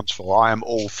 £1,500 for, I am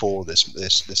all for this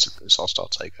hostile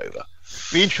takeover.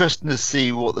 Be interesting to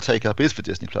see what the take up is for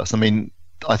Disney Plus. I mean,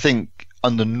 I think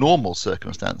under normal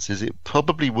circumstances, it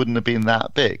probably wouldn't have been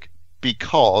that big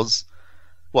because,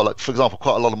 like for example,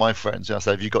 quite a lot of my friends, I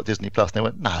said, "Have you got Disney Plus?" And they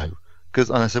went, "No." And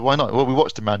I said, why not? Well, we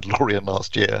watched The Mandalorian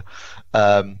last year,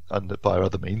 and by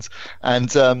other means, and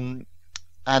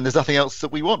there's nothing else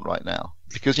that we want right now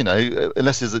because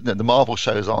unless the Marvel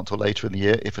shows aren't until later in the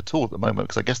year, if at all at the moment,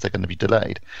 because I guess they're going to be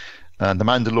delayed. And The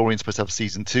Mandalorian's supposed to have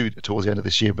season 2 towards the end of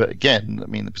this year, but again, I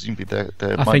mean, presumably they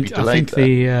might be delayed.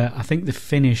 I think they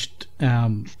finished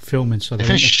filming, so they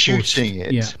finished shooting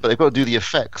it, yeah. But they've got to do the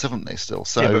effects, haven't they? Still,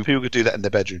 so but people could do that in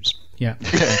their bedrooms. Yeah.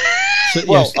 So,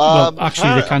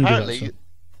 actually, they can do that. So.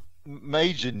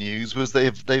 Major news was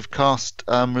they've cast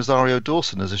Rosario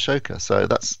Dawson as Ahsoka, so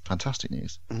that's fantastic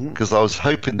news. Because I was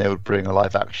hoping they would bring a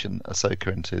live action Ahsoka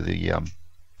into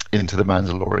the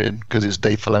Mandalorian because it's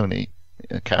Dave Filoni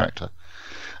character,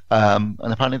 and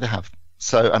apparently they have.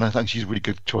 So, and I think she's a really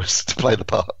good choice to play the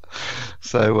part.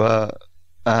 So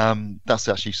that's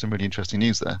actually some really interesting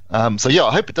news there. So yeah,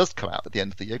 I hope it does come out at the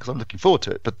end of the year because I'm looking forward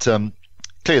to it. But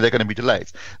clearly they're going to be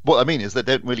delayed. What I mean is they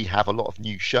don't really have a lot of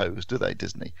new shows, do they,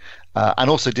 Disney? And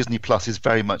also Disney Plus is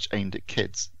very much aimed at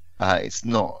kids. It's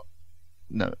not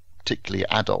particularly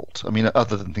adult. I mean,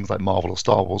 other than things like Marvel or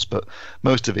Star Wars, but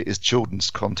most of it is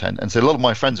children's content. And so a lot of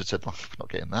my friends have said, I'm not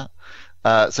getting that.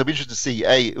 So it'd be interesting to see,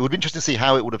 it would be interesting to see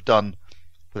how it would have done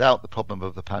without the problem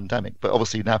of the pandemic. But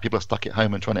obviously now people are stuck at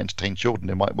home and trying to entertain children.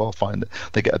 They might well find that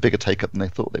they get a bigger take-up than they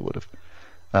thought they would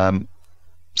have.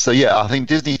 So yeah, I think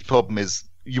Disney's problem is,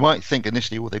 you might think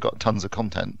initially, they've got tons of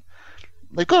content.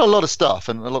 They've got a lot of stuff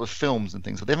and a lot of films and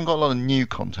things, but they haven't got a lot of new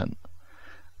content.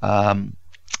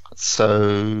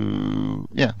 So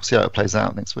yeah, we'll see how it plays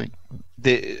out next week.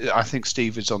 I think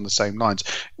Steve is on the same lines.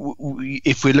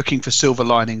 If we're looking for silver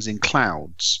linings in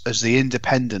clouds, as the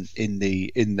independent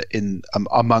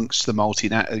amongst the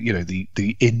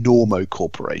the enormo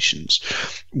corporations,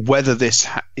 whether this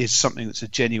is something that's a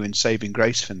genuine saving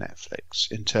grace for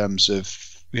Netflix in terms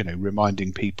of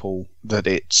reminding people that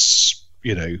it's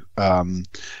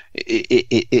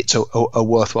it's a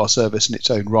worthwhile service in its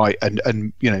own right,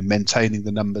 and maintaining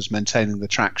the numbers, maintaining the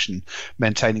traction,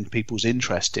 maintaining people's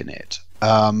interest in it.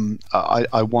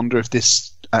 I wonder if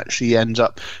this actually ends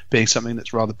up being something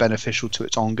that's rather beneficial to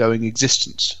its ongoing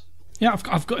existence. Yeah,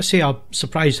 I've got to say, I'm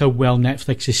surprised how well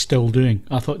Netflix is still doing.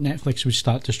 I thought Netflix would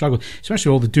start to struggle,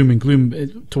 especially all the doom and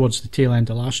gloom towards the tail end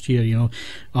of last year,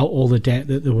 all the debt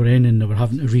that they were in, and they were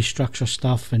having to restructure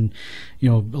stuff, and, a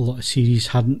lot of series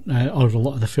hadn't, or a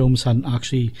lot of the films hadn't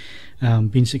actually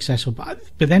been successful. But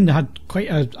then they had quite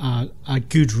a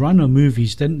good run of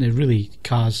movies, didn't they, really,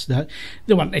 Kaz?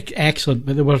 They weren't excellent,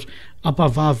 but they were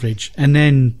above average. And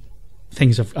then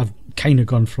things have kind of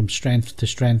gone from strength to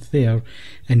strength there,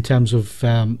 in terms of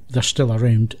they're still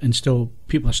around and still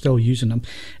people are still using them,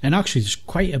 and actually there's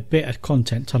quite a bit of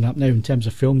content turning up now in terms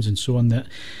of films and so on that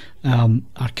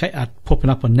are popping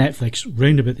up on Netflix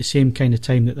round about the same kind of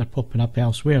time that they're popping up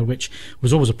elsewhere, which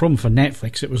was always a problem for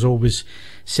Netflix. It was always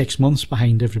 6 months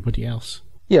behind everybody else.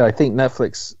 Yeah, I think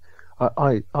Netflix,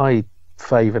 I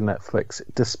favour Netflix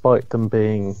despite them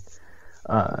being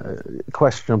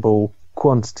questionable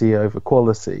quantity over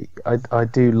quality. I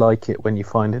do like it when you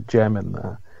find a gem in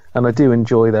there, and I do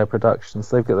enjoy their productions.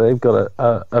 They've got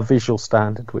a visual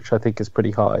standard which I think is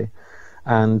pretty high,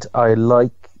 and I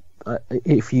like,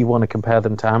 if you want to compare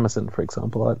them to Amazon, for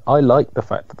example, I like the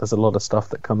fact that there's a lot of stuff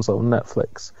that comes on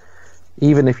Netflix,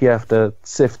 even if you have to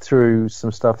sift through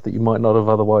some stuff that you might not have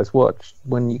otherwise watched.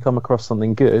 When you come across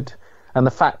something good, and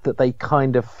the fact that they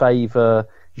kind of favour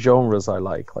genres I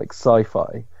like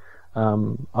sci-fi,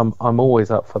 I'm always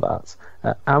up for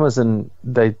that. Amazon,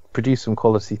 they produce some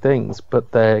quality things,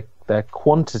 but their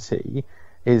quantity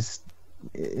is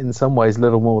in some ways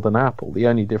little more than Apple. The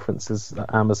only difference is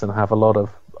that Amazon have a lot of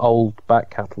old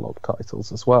back catalogue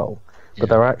titles as well, but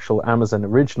their actual Amazon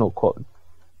original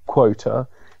quota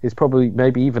is probably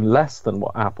maybe even less than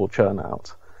what Apple churn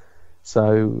out.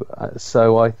 So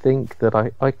I think that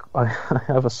I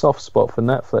have a soft spot for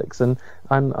Netflix, and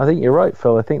I think you're right,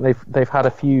 Phil. I think they've had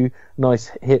a few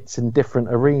nice hits in different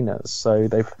arenas. So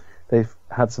they've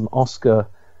had some Oscar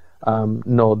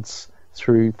nods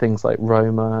through things like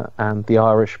Roma and The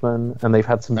Irishman, and they've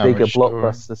had some bigger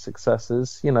blockbuster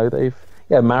successes.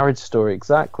 Marriage Story,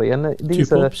 exactly, and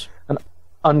these are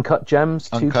uncut gems.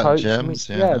 Uncut Gems.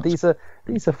 These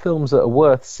are films that are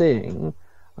worth seeing.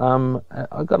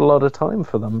 I've got a lot of time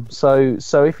for them. So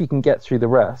if you can get through the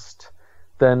rest,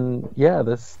 then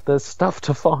there's stuff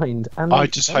to find. And I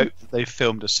just hope that they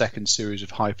filmed a second series of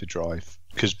Hyperdrive,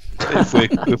 because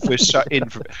if we're shut in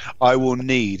from it, I will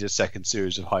need a second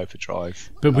series of Hyperdrive.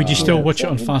 But would you still watch it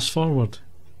on fast forward?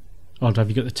 Or have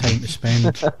you got the time to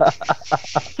spend?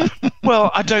 Well,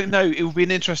 I don't know. It would be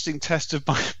an interesting test of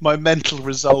my mental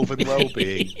resolve and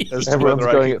well-being. Everyone's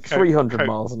going at 300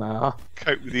 miles an hour.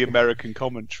 Cope with the American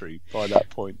commentary by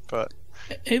that point. But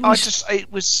it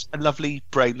was a lovely,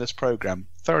 brainless program.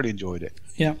 Thoroughly enjoyed it.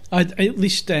 Yeah, at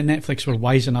least Netflix were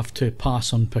wise enough to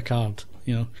pass on Picard.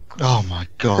 Oh my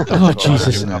God! Oh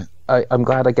Jesus! I'm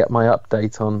glad I get my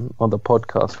update on the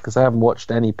podcast, because I haven't watched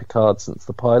any Picard since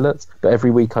the pilot. But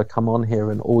every week I come on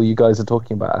here and all you guys are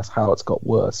talking about is how it's got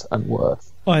worse and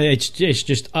worse. Oh, it's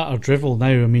just utter drivel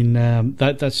now. I mean,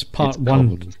 that's part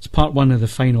one. It's part one of the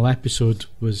final episode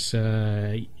was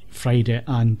Friday,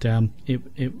 and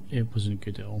it wasn't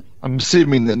good at all. I'm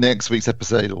assuming that next week's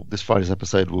episode, or this Friday's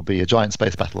episode, will be a giant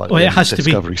space battle. Like it has to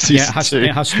be. Yeah,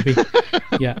 it has to be.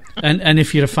 Yeah, and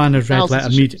if you're a fan of Red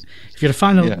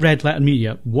Letter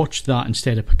Media, watch that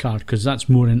instead of Picard, because that's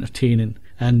more entertaining.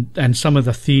 And some of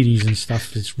the theories and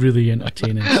stuff is really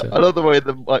entertaining. So. I love the way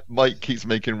that Mike keeps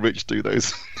making Rich do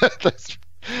those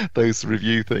those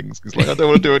review things. He's like, I don't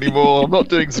want to do any more. I'm not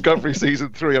doing Discovery Season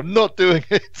 3. I'm not doing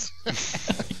it.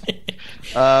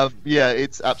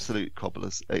 It's absolute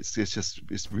cobblers. I'm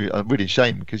really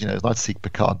ashamed, because it's nice to see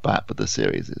Picard back, but the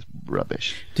series is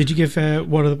rubbish. Did you give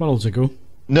War of the Worlds a go?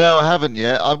 No, I haven't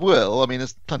yet. I will. I mean,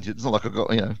 there's plenty. It's not like I've got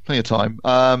plenty of time.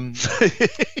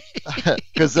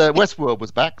 Because Westworld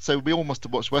was back, so we all must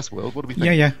have watched Westworld. What do we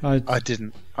think? Yeah. I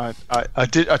didn't. I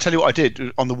did. I tell you what I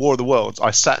did on the War of the Worlds.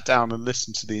 I sat down and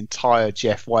listened to the entire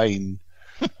Jeff Wayne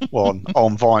one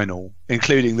on vinyl,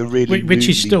 including the which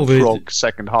is still the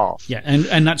second half. Yeah,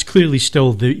 and that's clearly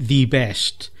still the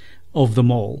best of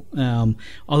them all.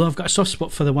 Although I've got a soft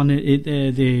spot for the one,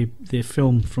 the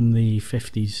film from the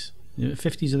 50s.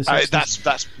 50s or the 60s. That's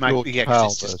George Powell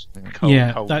version.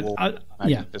 Cold War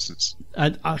yeah. business.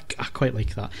 I quite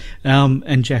like that.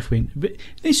 And Jeff Wayne. But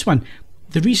this one,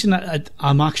 the reason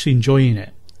I'm actually enjoying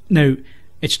it now,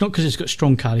 it's not because it's got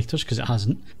strong characters, because it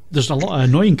hasn't. There's a lot of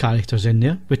annoying characters in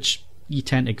there, which you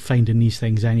tend to find in these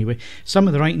things anyway. Some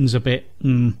of the writing's a bit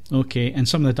okay, and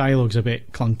some of the dialogue's a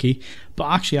bit clunky, but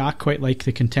actually I quite like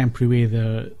the contemporary way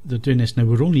they're doing this. Now,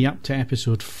 we're only up to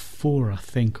episode 4, I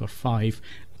think, or 5,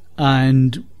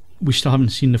 and we still haven't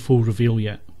seen the full reveal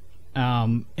yet.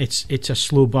 It's a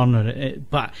slow burner,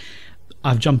 but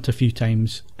I've jumped a few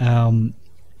times.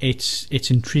 It's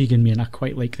intriguing me, and I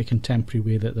quite like the contemporary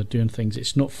way that they're doing things.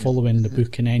 It's not following the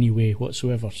book in any way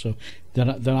whatsoever, so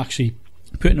they're actually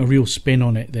putting a real spin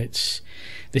on it that's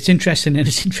interesting. And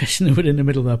it's interesting that we're in the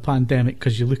middle of a pandemic,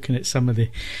 because you're looking at some of the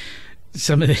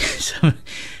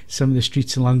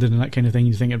streets in London and that kind of thing, and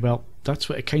you're thinking, well, that's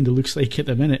what it kind of looks like at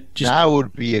the minute. Now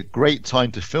would be a great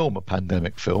time to film a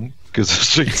pandemic film, because the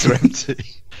streets are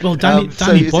empty. Well,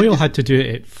 Danny Boyle had to do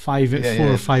it at 4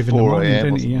 or 5 in the morning,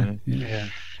 didn't he? Yeah.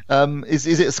 Is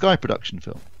it a Sky production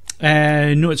film?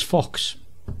 No, it's Fox.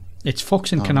 It's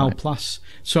Fox and Canal Plus.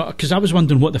 So, because I was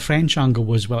wondering what the French angle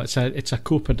was. Well, it's a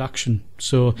co-production.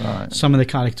 So some of the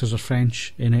characters are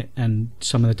French in it, and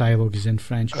some of the dialogue is in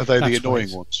French. Are they the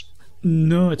annoying ones?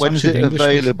 No, it's When's it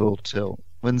available till?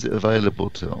 When's it available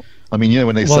till? I mean,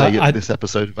 when they say this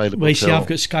episode available. Well, you see, I've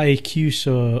got Sky IQ,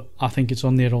 so I think it's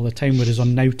on there all the time. Whereas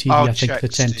on Now TV, I think they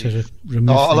tend to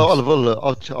remove.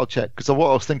 I'll check, because what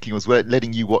I was thinking was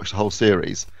letting you watch the whole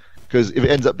series, because if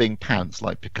it ends up being pants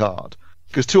like Picard.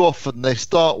 Because too often they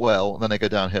start well and then they go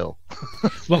downhill.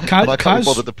 Well, I can't be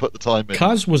bothered to put the time in.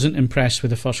 Kaz wasn't impressed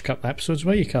with the first couple episodes,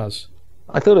 were you, Kaz?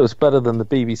 I thought it was better than the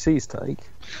BBC's take.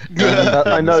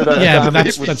 I know that. Yeah, but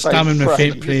that's damning my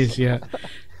faint praise. Yeah.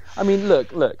 I mean,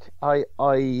 look. I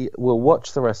will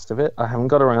watch the rest of it. I haven't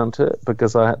got around to it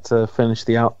because I had to finish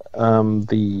the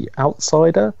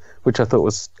Outsider, which I thought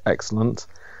was excellent.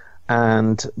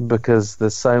 And because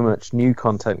there's so much new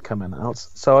content coming out,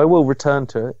 so I will return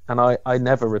to it. And I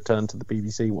never returned to the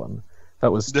BBC one.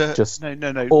 That was just no.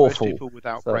 Awful. Most people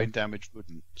without brain damage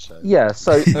wouldn't. So. Yeah,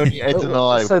 so only Ed and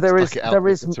I. So there is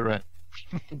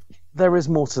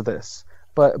more to this,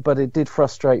 but it did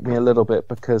frustrate me a little bit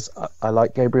because I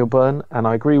like Gabriel Byrne, and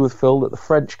I agree with Phil that the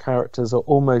French characters are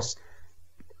almost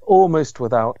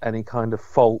without any kind of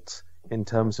fault in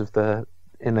terms of their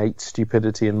innate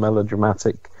stupidity and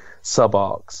melodramatic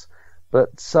sub-arcs,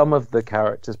 but some of the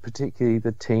characters, particularly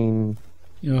the teen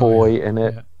boy in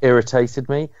it, irritated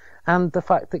me. And the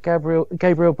fact that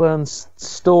Gabriel Byrne's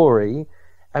story,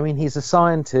 I mean, he's a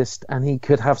scientist and he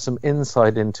could have some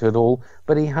insight into it all,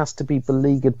 but he has to be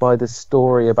beleaguered by this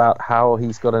story about how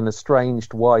he's got an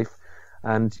estranged wife,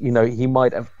 and he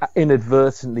might have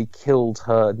inadvertently killed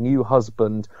her new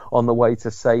husband on the way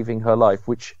to saving her life,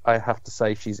 which I have to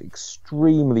say, she's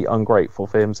extremely ungrateful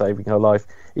for him saving her life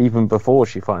even before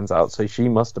she finds out, so she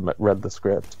must have read the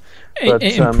script. But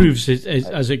it improves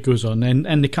as it goes on,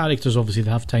 and the characters, obviously,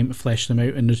 they have time to flesh them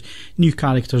out, and there's new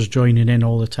characters joining in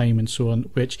all the time and so on,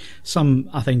 which some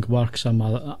I think work,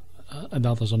 some and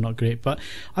others are not great, but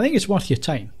I think it's worth your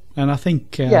time, and I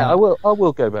think I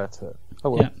will go back to it. I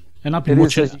will. Yeah. And I've been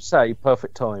watching, as you say,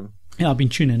 perfect time. Yeah, I've been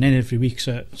tuning in every week,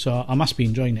 so I must be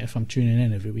enjoying it if I'm tuning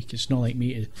in every week. It's not like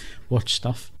me to watch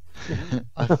stuff.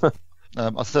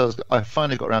 I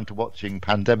finally got around to watching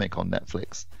Pandemic on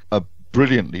Netflix, a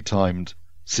brilliantly timed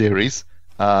series,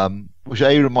 which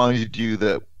reminded you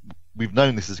that we've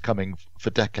known this is coming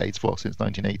for decades, since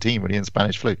 1918, really, in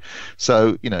Spanish flu.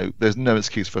 So, there's no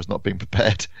excuse for us not being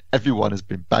prepared. Everyone has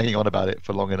been banging on about it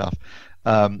for long enough.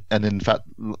 And in fact,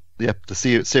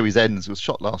 the series ends, it was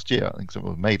shot last year, I think, so it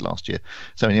was made last year.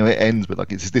 So anyway, it ends with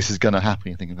this is going to happen.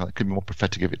 You're thinking, it could be more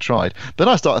prophetic if it tried. Then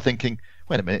I started thinking,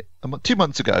 wait a minute, 2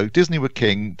 months ago, Disney were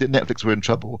king, Netflix were in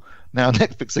trouble. Now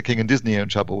Netflix are king and Disney are in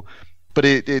trouble. But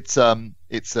it's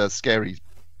a scary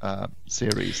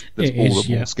series that's all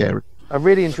the more scary. I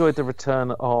really enjoyed the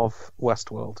return of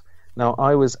Westworld. Now,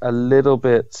 I was a little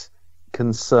bit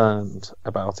concerned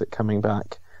about it coming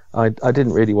back. I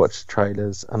didn't really watch the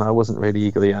trailers, and I wasn't really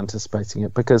eagerly anticipating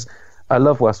it because I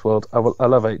love Westworld. I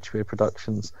love HBO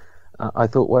Productions. I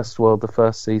thought Westworld, the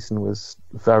first season, was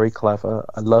very clever.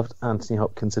 I loved Anthony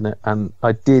Hopkins in it, and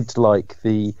I did like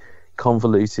the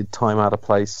convoluted time out of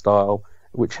place style,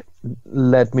 which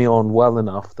led me on well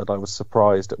enough that I was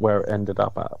surprised at where it ended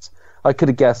up at. I could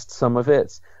have guessed some of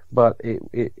it, but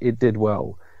it did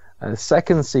well. The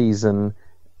second season,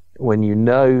 when you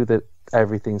know that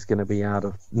everything's going to be out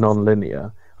of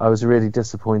non-linear, I was really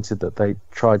disappointed that they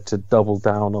tried to double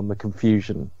down on the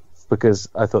confusion, because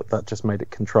I thought that just made it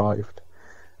contrived.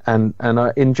 and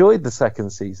I enjoyed the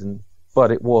second season,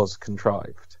 but it was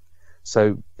contrived.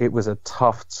 So it was a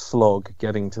tough slog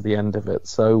getting to the end of it.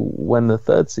 So when the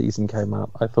third season came out,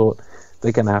 I thought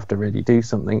they're going to have to really do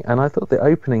something. And I thought the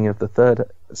opening of the third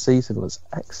season was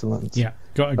excellent. Yeah,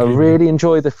 I really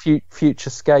enjoy the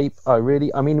Futurescape.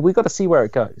 I mean, we got to see where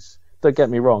it goes. Don't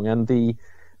get me wrong. And the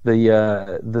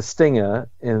stinger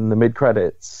in the mid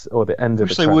credits or the end of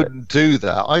the credits. Wish they wouldn't do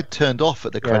that. I turned off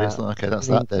at the credits. And okay, that's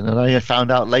that then. And I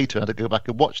found out later I had to go back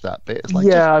and watch that bit. It's like,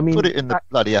 put it in the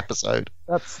bloody episode.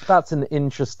 That's an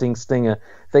interesting stinger.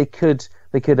 They could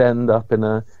end up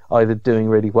in either doing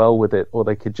really well with it, or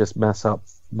they could just mess up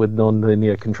with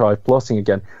non-linear contrived plotting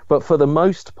again. But for the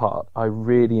most part, I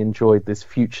really enjoyed this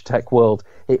future tech world.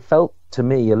 It felt to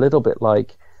me a little bit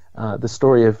like the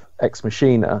story of Ex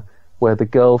Machina, where the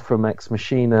girl from Ex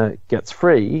Machina gets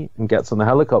free and gets on the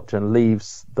helicopter and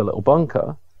leaves the little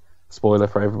bunker. Spoiler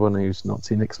for everyone who's not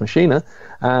seen Ex Machina.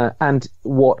 And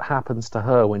what happens to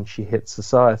her when she hits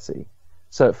society.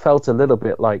 So it felt a little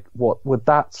bit like, what would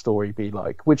that story be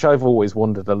like? Which I've always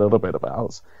wondered a little bit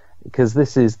about. Because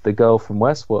this is the girl from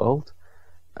Westworld,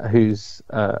 who's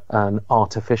an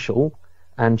artificial,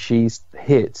 and she's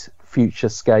hit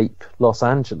Futurescape Los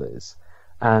Angeles.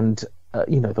 And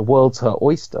the world's her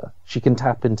oyster. She can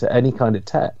tap into any kind of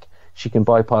tech. She can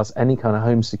bypass any kind of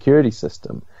home security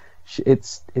system.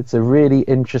 It's a really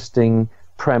interesting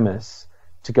premise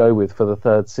to go with for the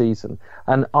third season.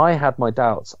 And I had my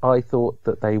doubts. I thought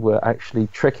that they were actually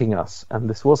tricking us, and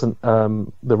this wasn't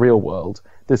the real world.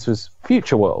 This was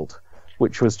Future World,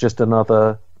 which was just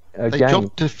another game. They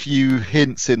dropped a few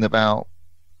hints in about,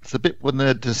 it's a bit when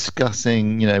they're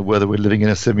discussing, whether we're living in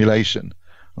a simulation.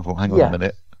 I thought, hang on a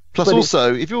minute. Plus, but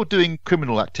also, if you're doing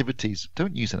criminal activities,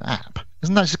 don't use an app.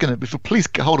 Isn't that just going to, if the police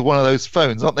get hold of one of those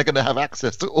phones, aren't they going to have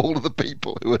access to all of the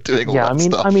people who are doing all that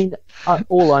stuff? I mean,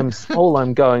 all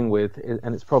I'm going with,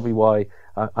 and it's probably why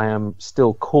I am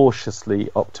still cautiously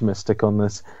optimistic on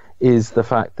this, is the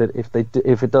fact that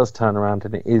if it does turn around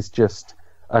and it is just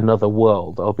another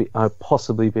world, I'll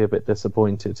possibly be a bit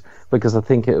disappointed, because I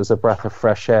think it was a breath of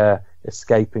fresh air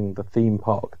escaping the theme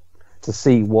park to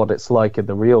see what it's like in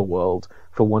the real world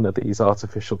for one of these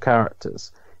artificial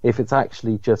characters. If it's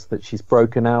actually just that she's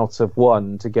broken out of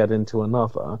one to get into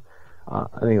another, I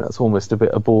think that's almost a bit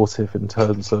abortive in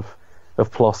terms of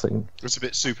plotting. It's a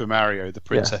bit Super Mario, the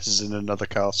princess is in another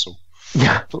castle.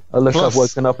 Yeah, unless I've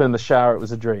woken up in the shower, it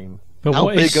was a dream. But how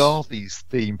big are these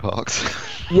theme parks?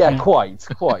 Yeah, quite.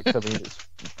 I mean,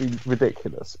 it's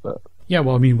ridiculous, but... Yeah,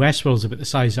 well, I mean, Westworld's about the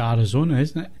size of Arizona,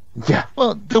 isn't it? Yeah.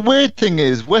 Well, the weird thing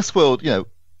is, Westworld,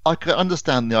 I can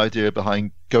understand the idea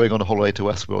behind going on a holiday to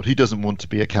Westworld. Who doesn't want to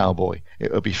be a cowboy?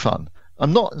 It would be fun.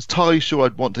 I'm not entirely sure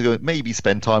I'd want to go maybe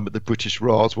spend time at the British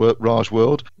Raj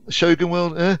world, Shogun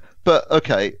world, but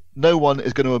okay, no one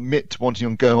is going to admit to wanting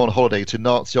to go on holiday to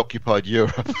Nazi-occupied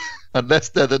Europe unless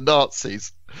they're the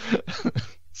Nazis.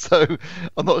 So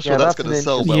I'm not sure that's going to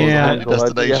sell well as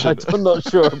a destination. I'm not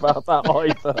sure about that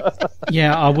either.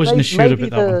 Yeah, I wasn't sure about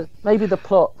that one. Maybe the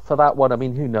plot for that one, I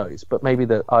mean, who knows? But maybe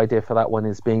the idea for that one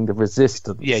is being the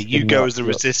resistance. Yeah, you go as the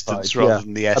resistance rather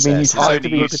than the SS. I mean, you have to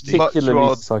be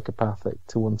particularly psychopathic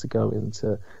to want to go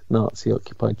into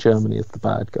Nazi-occupied Germany as the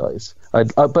bad guys.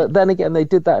 But then again, they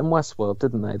did that in Westworld,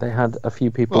 didn't they? They had a few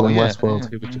people in Westworld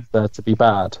who were just there to be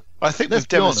bad. I think they've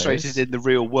demonstrated in the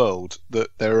real world that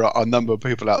there are a number of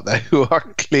people out there who are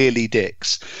clearly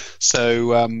dicks.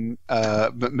 So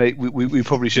we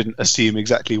probably shouldn't assume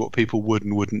exactly what people would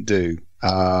and wouldn't do.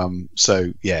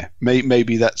 So yeah,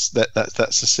 maybe that's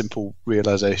a simple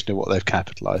realization of what they've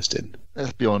capitalized in.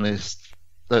 Let's be honest.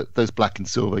 Those black and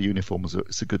silver uniforms,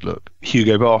 it's a good look.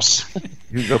 Hugo Boss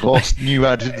knew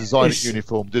how to design a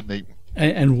uniform, didn't he?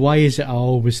 And why is it I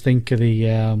always think of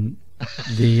the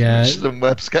Richard and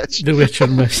Webb sketch? The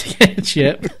Richard and Webb sketch,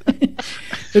 yep.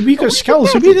 Have we got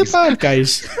skulls? Are we the bad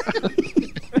guys?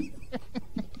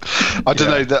 I don't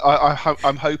know. That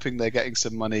I'm hoping they're getting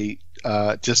some money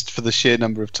just for the sheer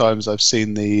number of times I've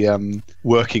seen the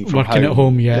working at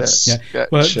home. Yes. Yeah.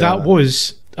 Well, that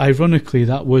was. Ironically,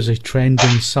 that was a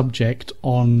trending subject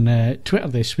on Twitter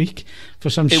this week for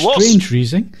some strange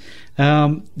reason.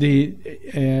 The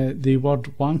word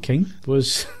wanking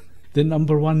was the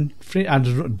number one phrase. I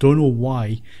don't know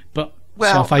why, but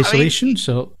self-isolation. I mean,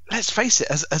 so let's face it,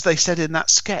 as they said in that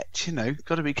sketch,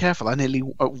 got to be careful. I nearly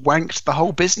wanked the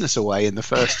whole business away in the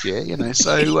first year,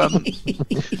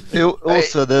 So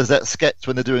also, there's that sketch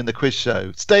when they're doing the quiz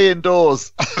show. Stay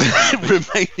indoors.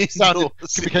 Remain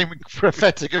indoors. It became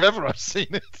prophetic if ever I've seen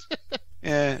it.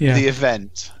 The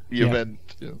event. The event.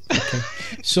 Yes. Okay.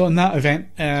 So on that event,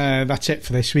 that's it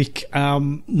for this week.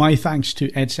 My thanks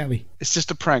to Ed Selley. It's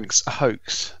just a prank, it's a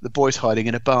hoax. The boy's hiding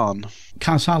in a barn.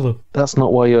 Kaz Harlow. That's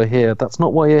not why you're here. That's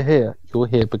not why you're here. You're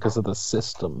here because of the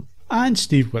system. And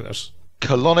Steve Withers.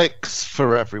 Colonics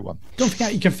for everyone. Don't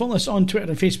forget you can follow us on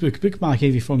Twitter and Facebook, bookmark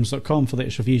AVForums.com for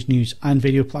latest reviews, news and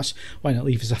video. Plus, why not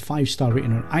leave us a 5-star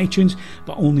rating on iTunes,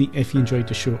 but only if you enjoyed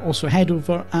the show. Also head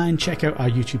over and check out our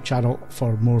YouTube channel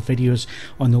for more videos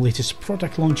on the latest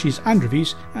product launches and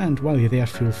reviews, and while you're there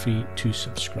feel free to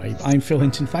subscribe. I'm Phil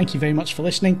Hinton, thank you very much for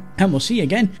listening, and we'll see you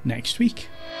again next week.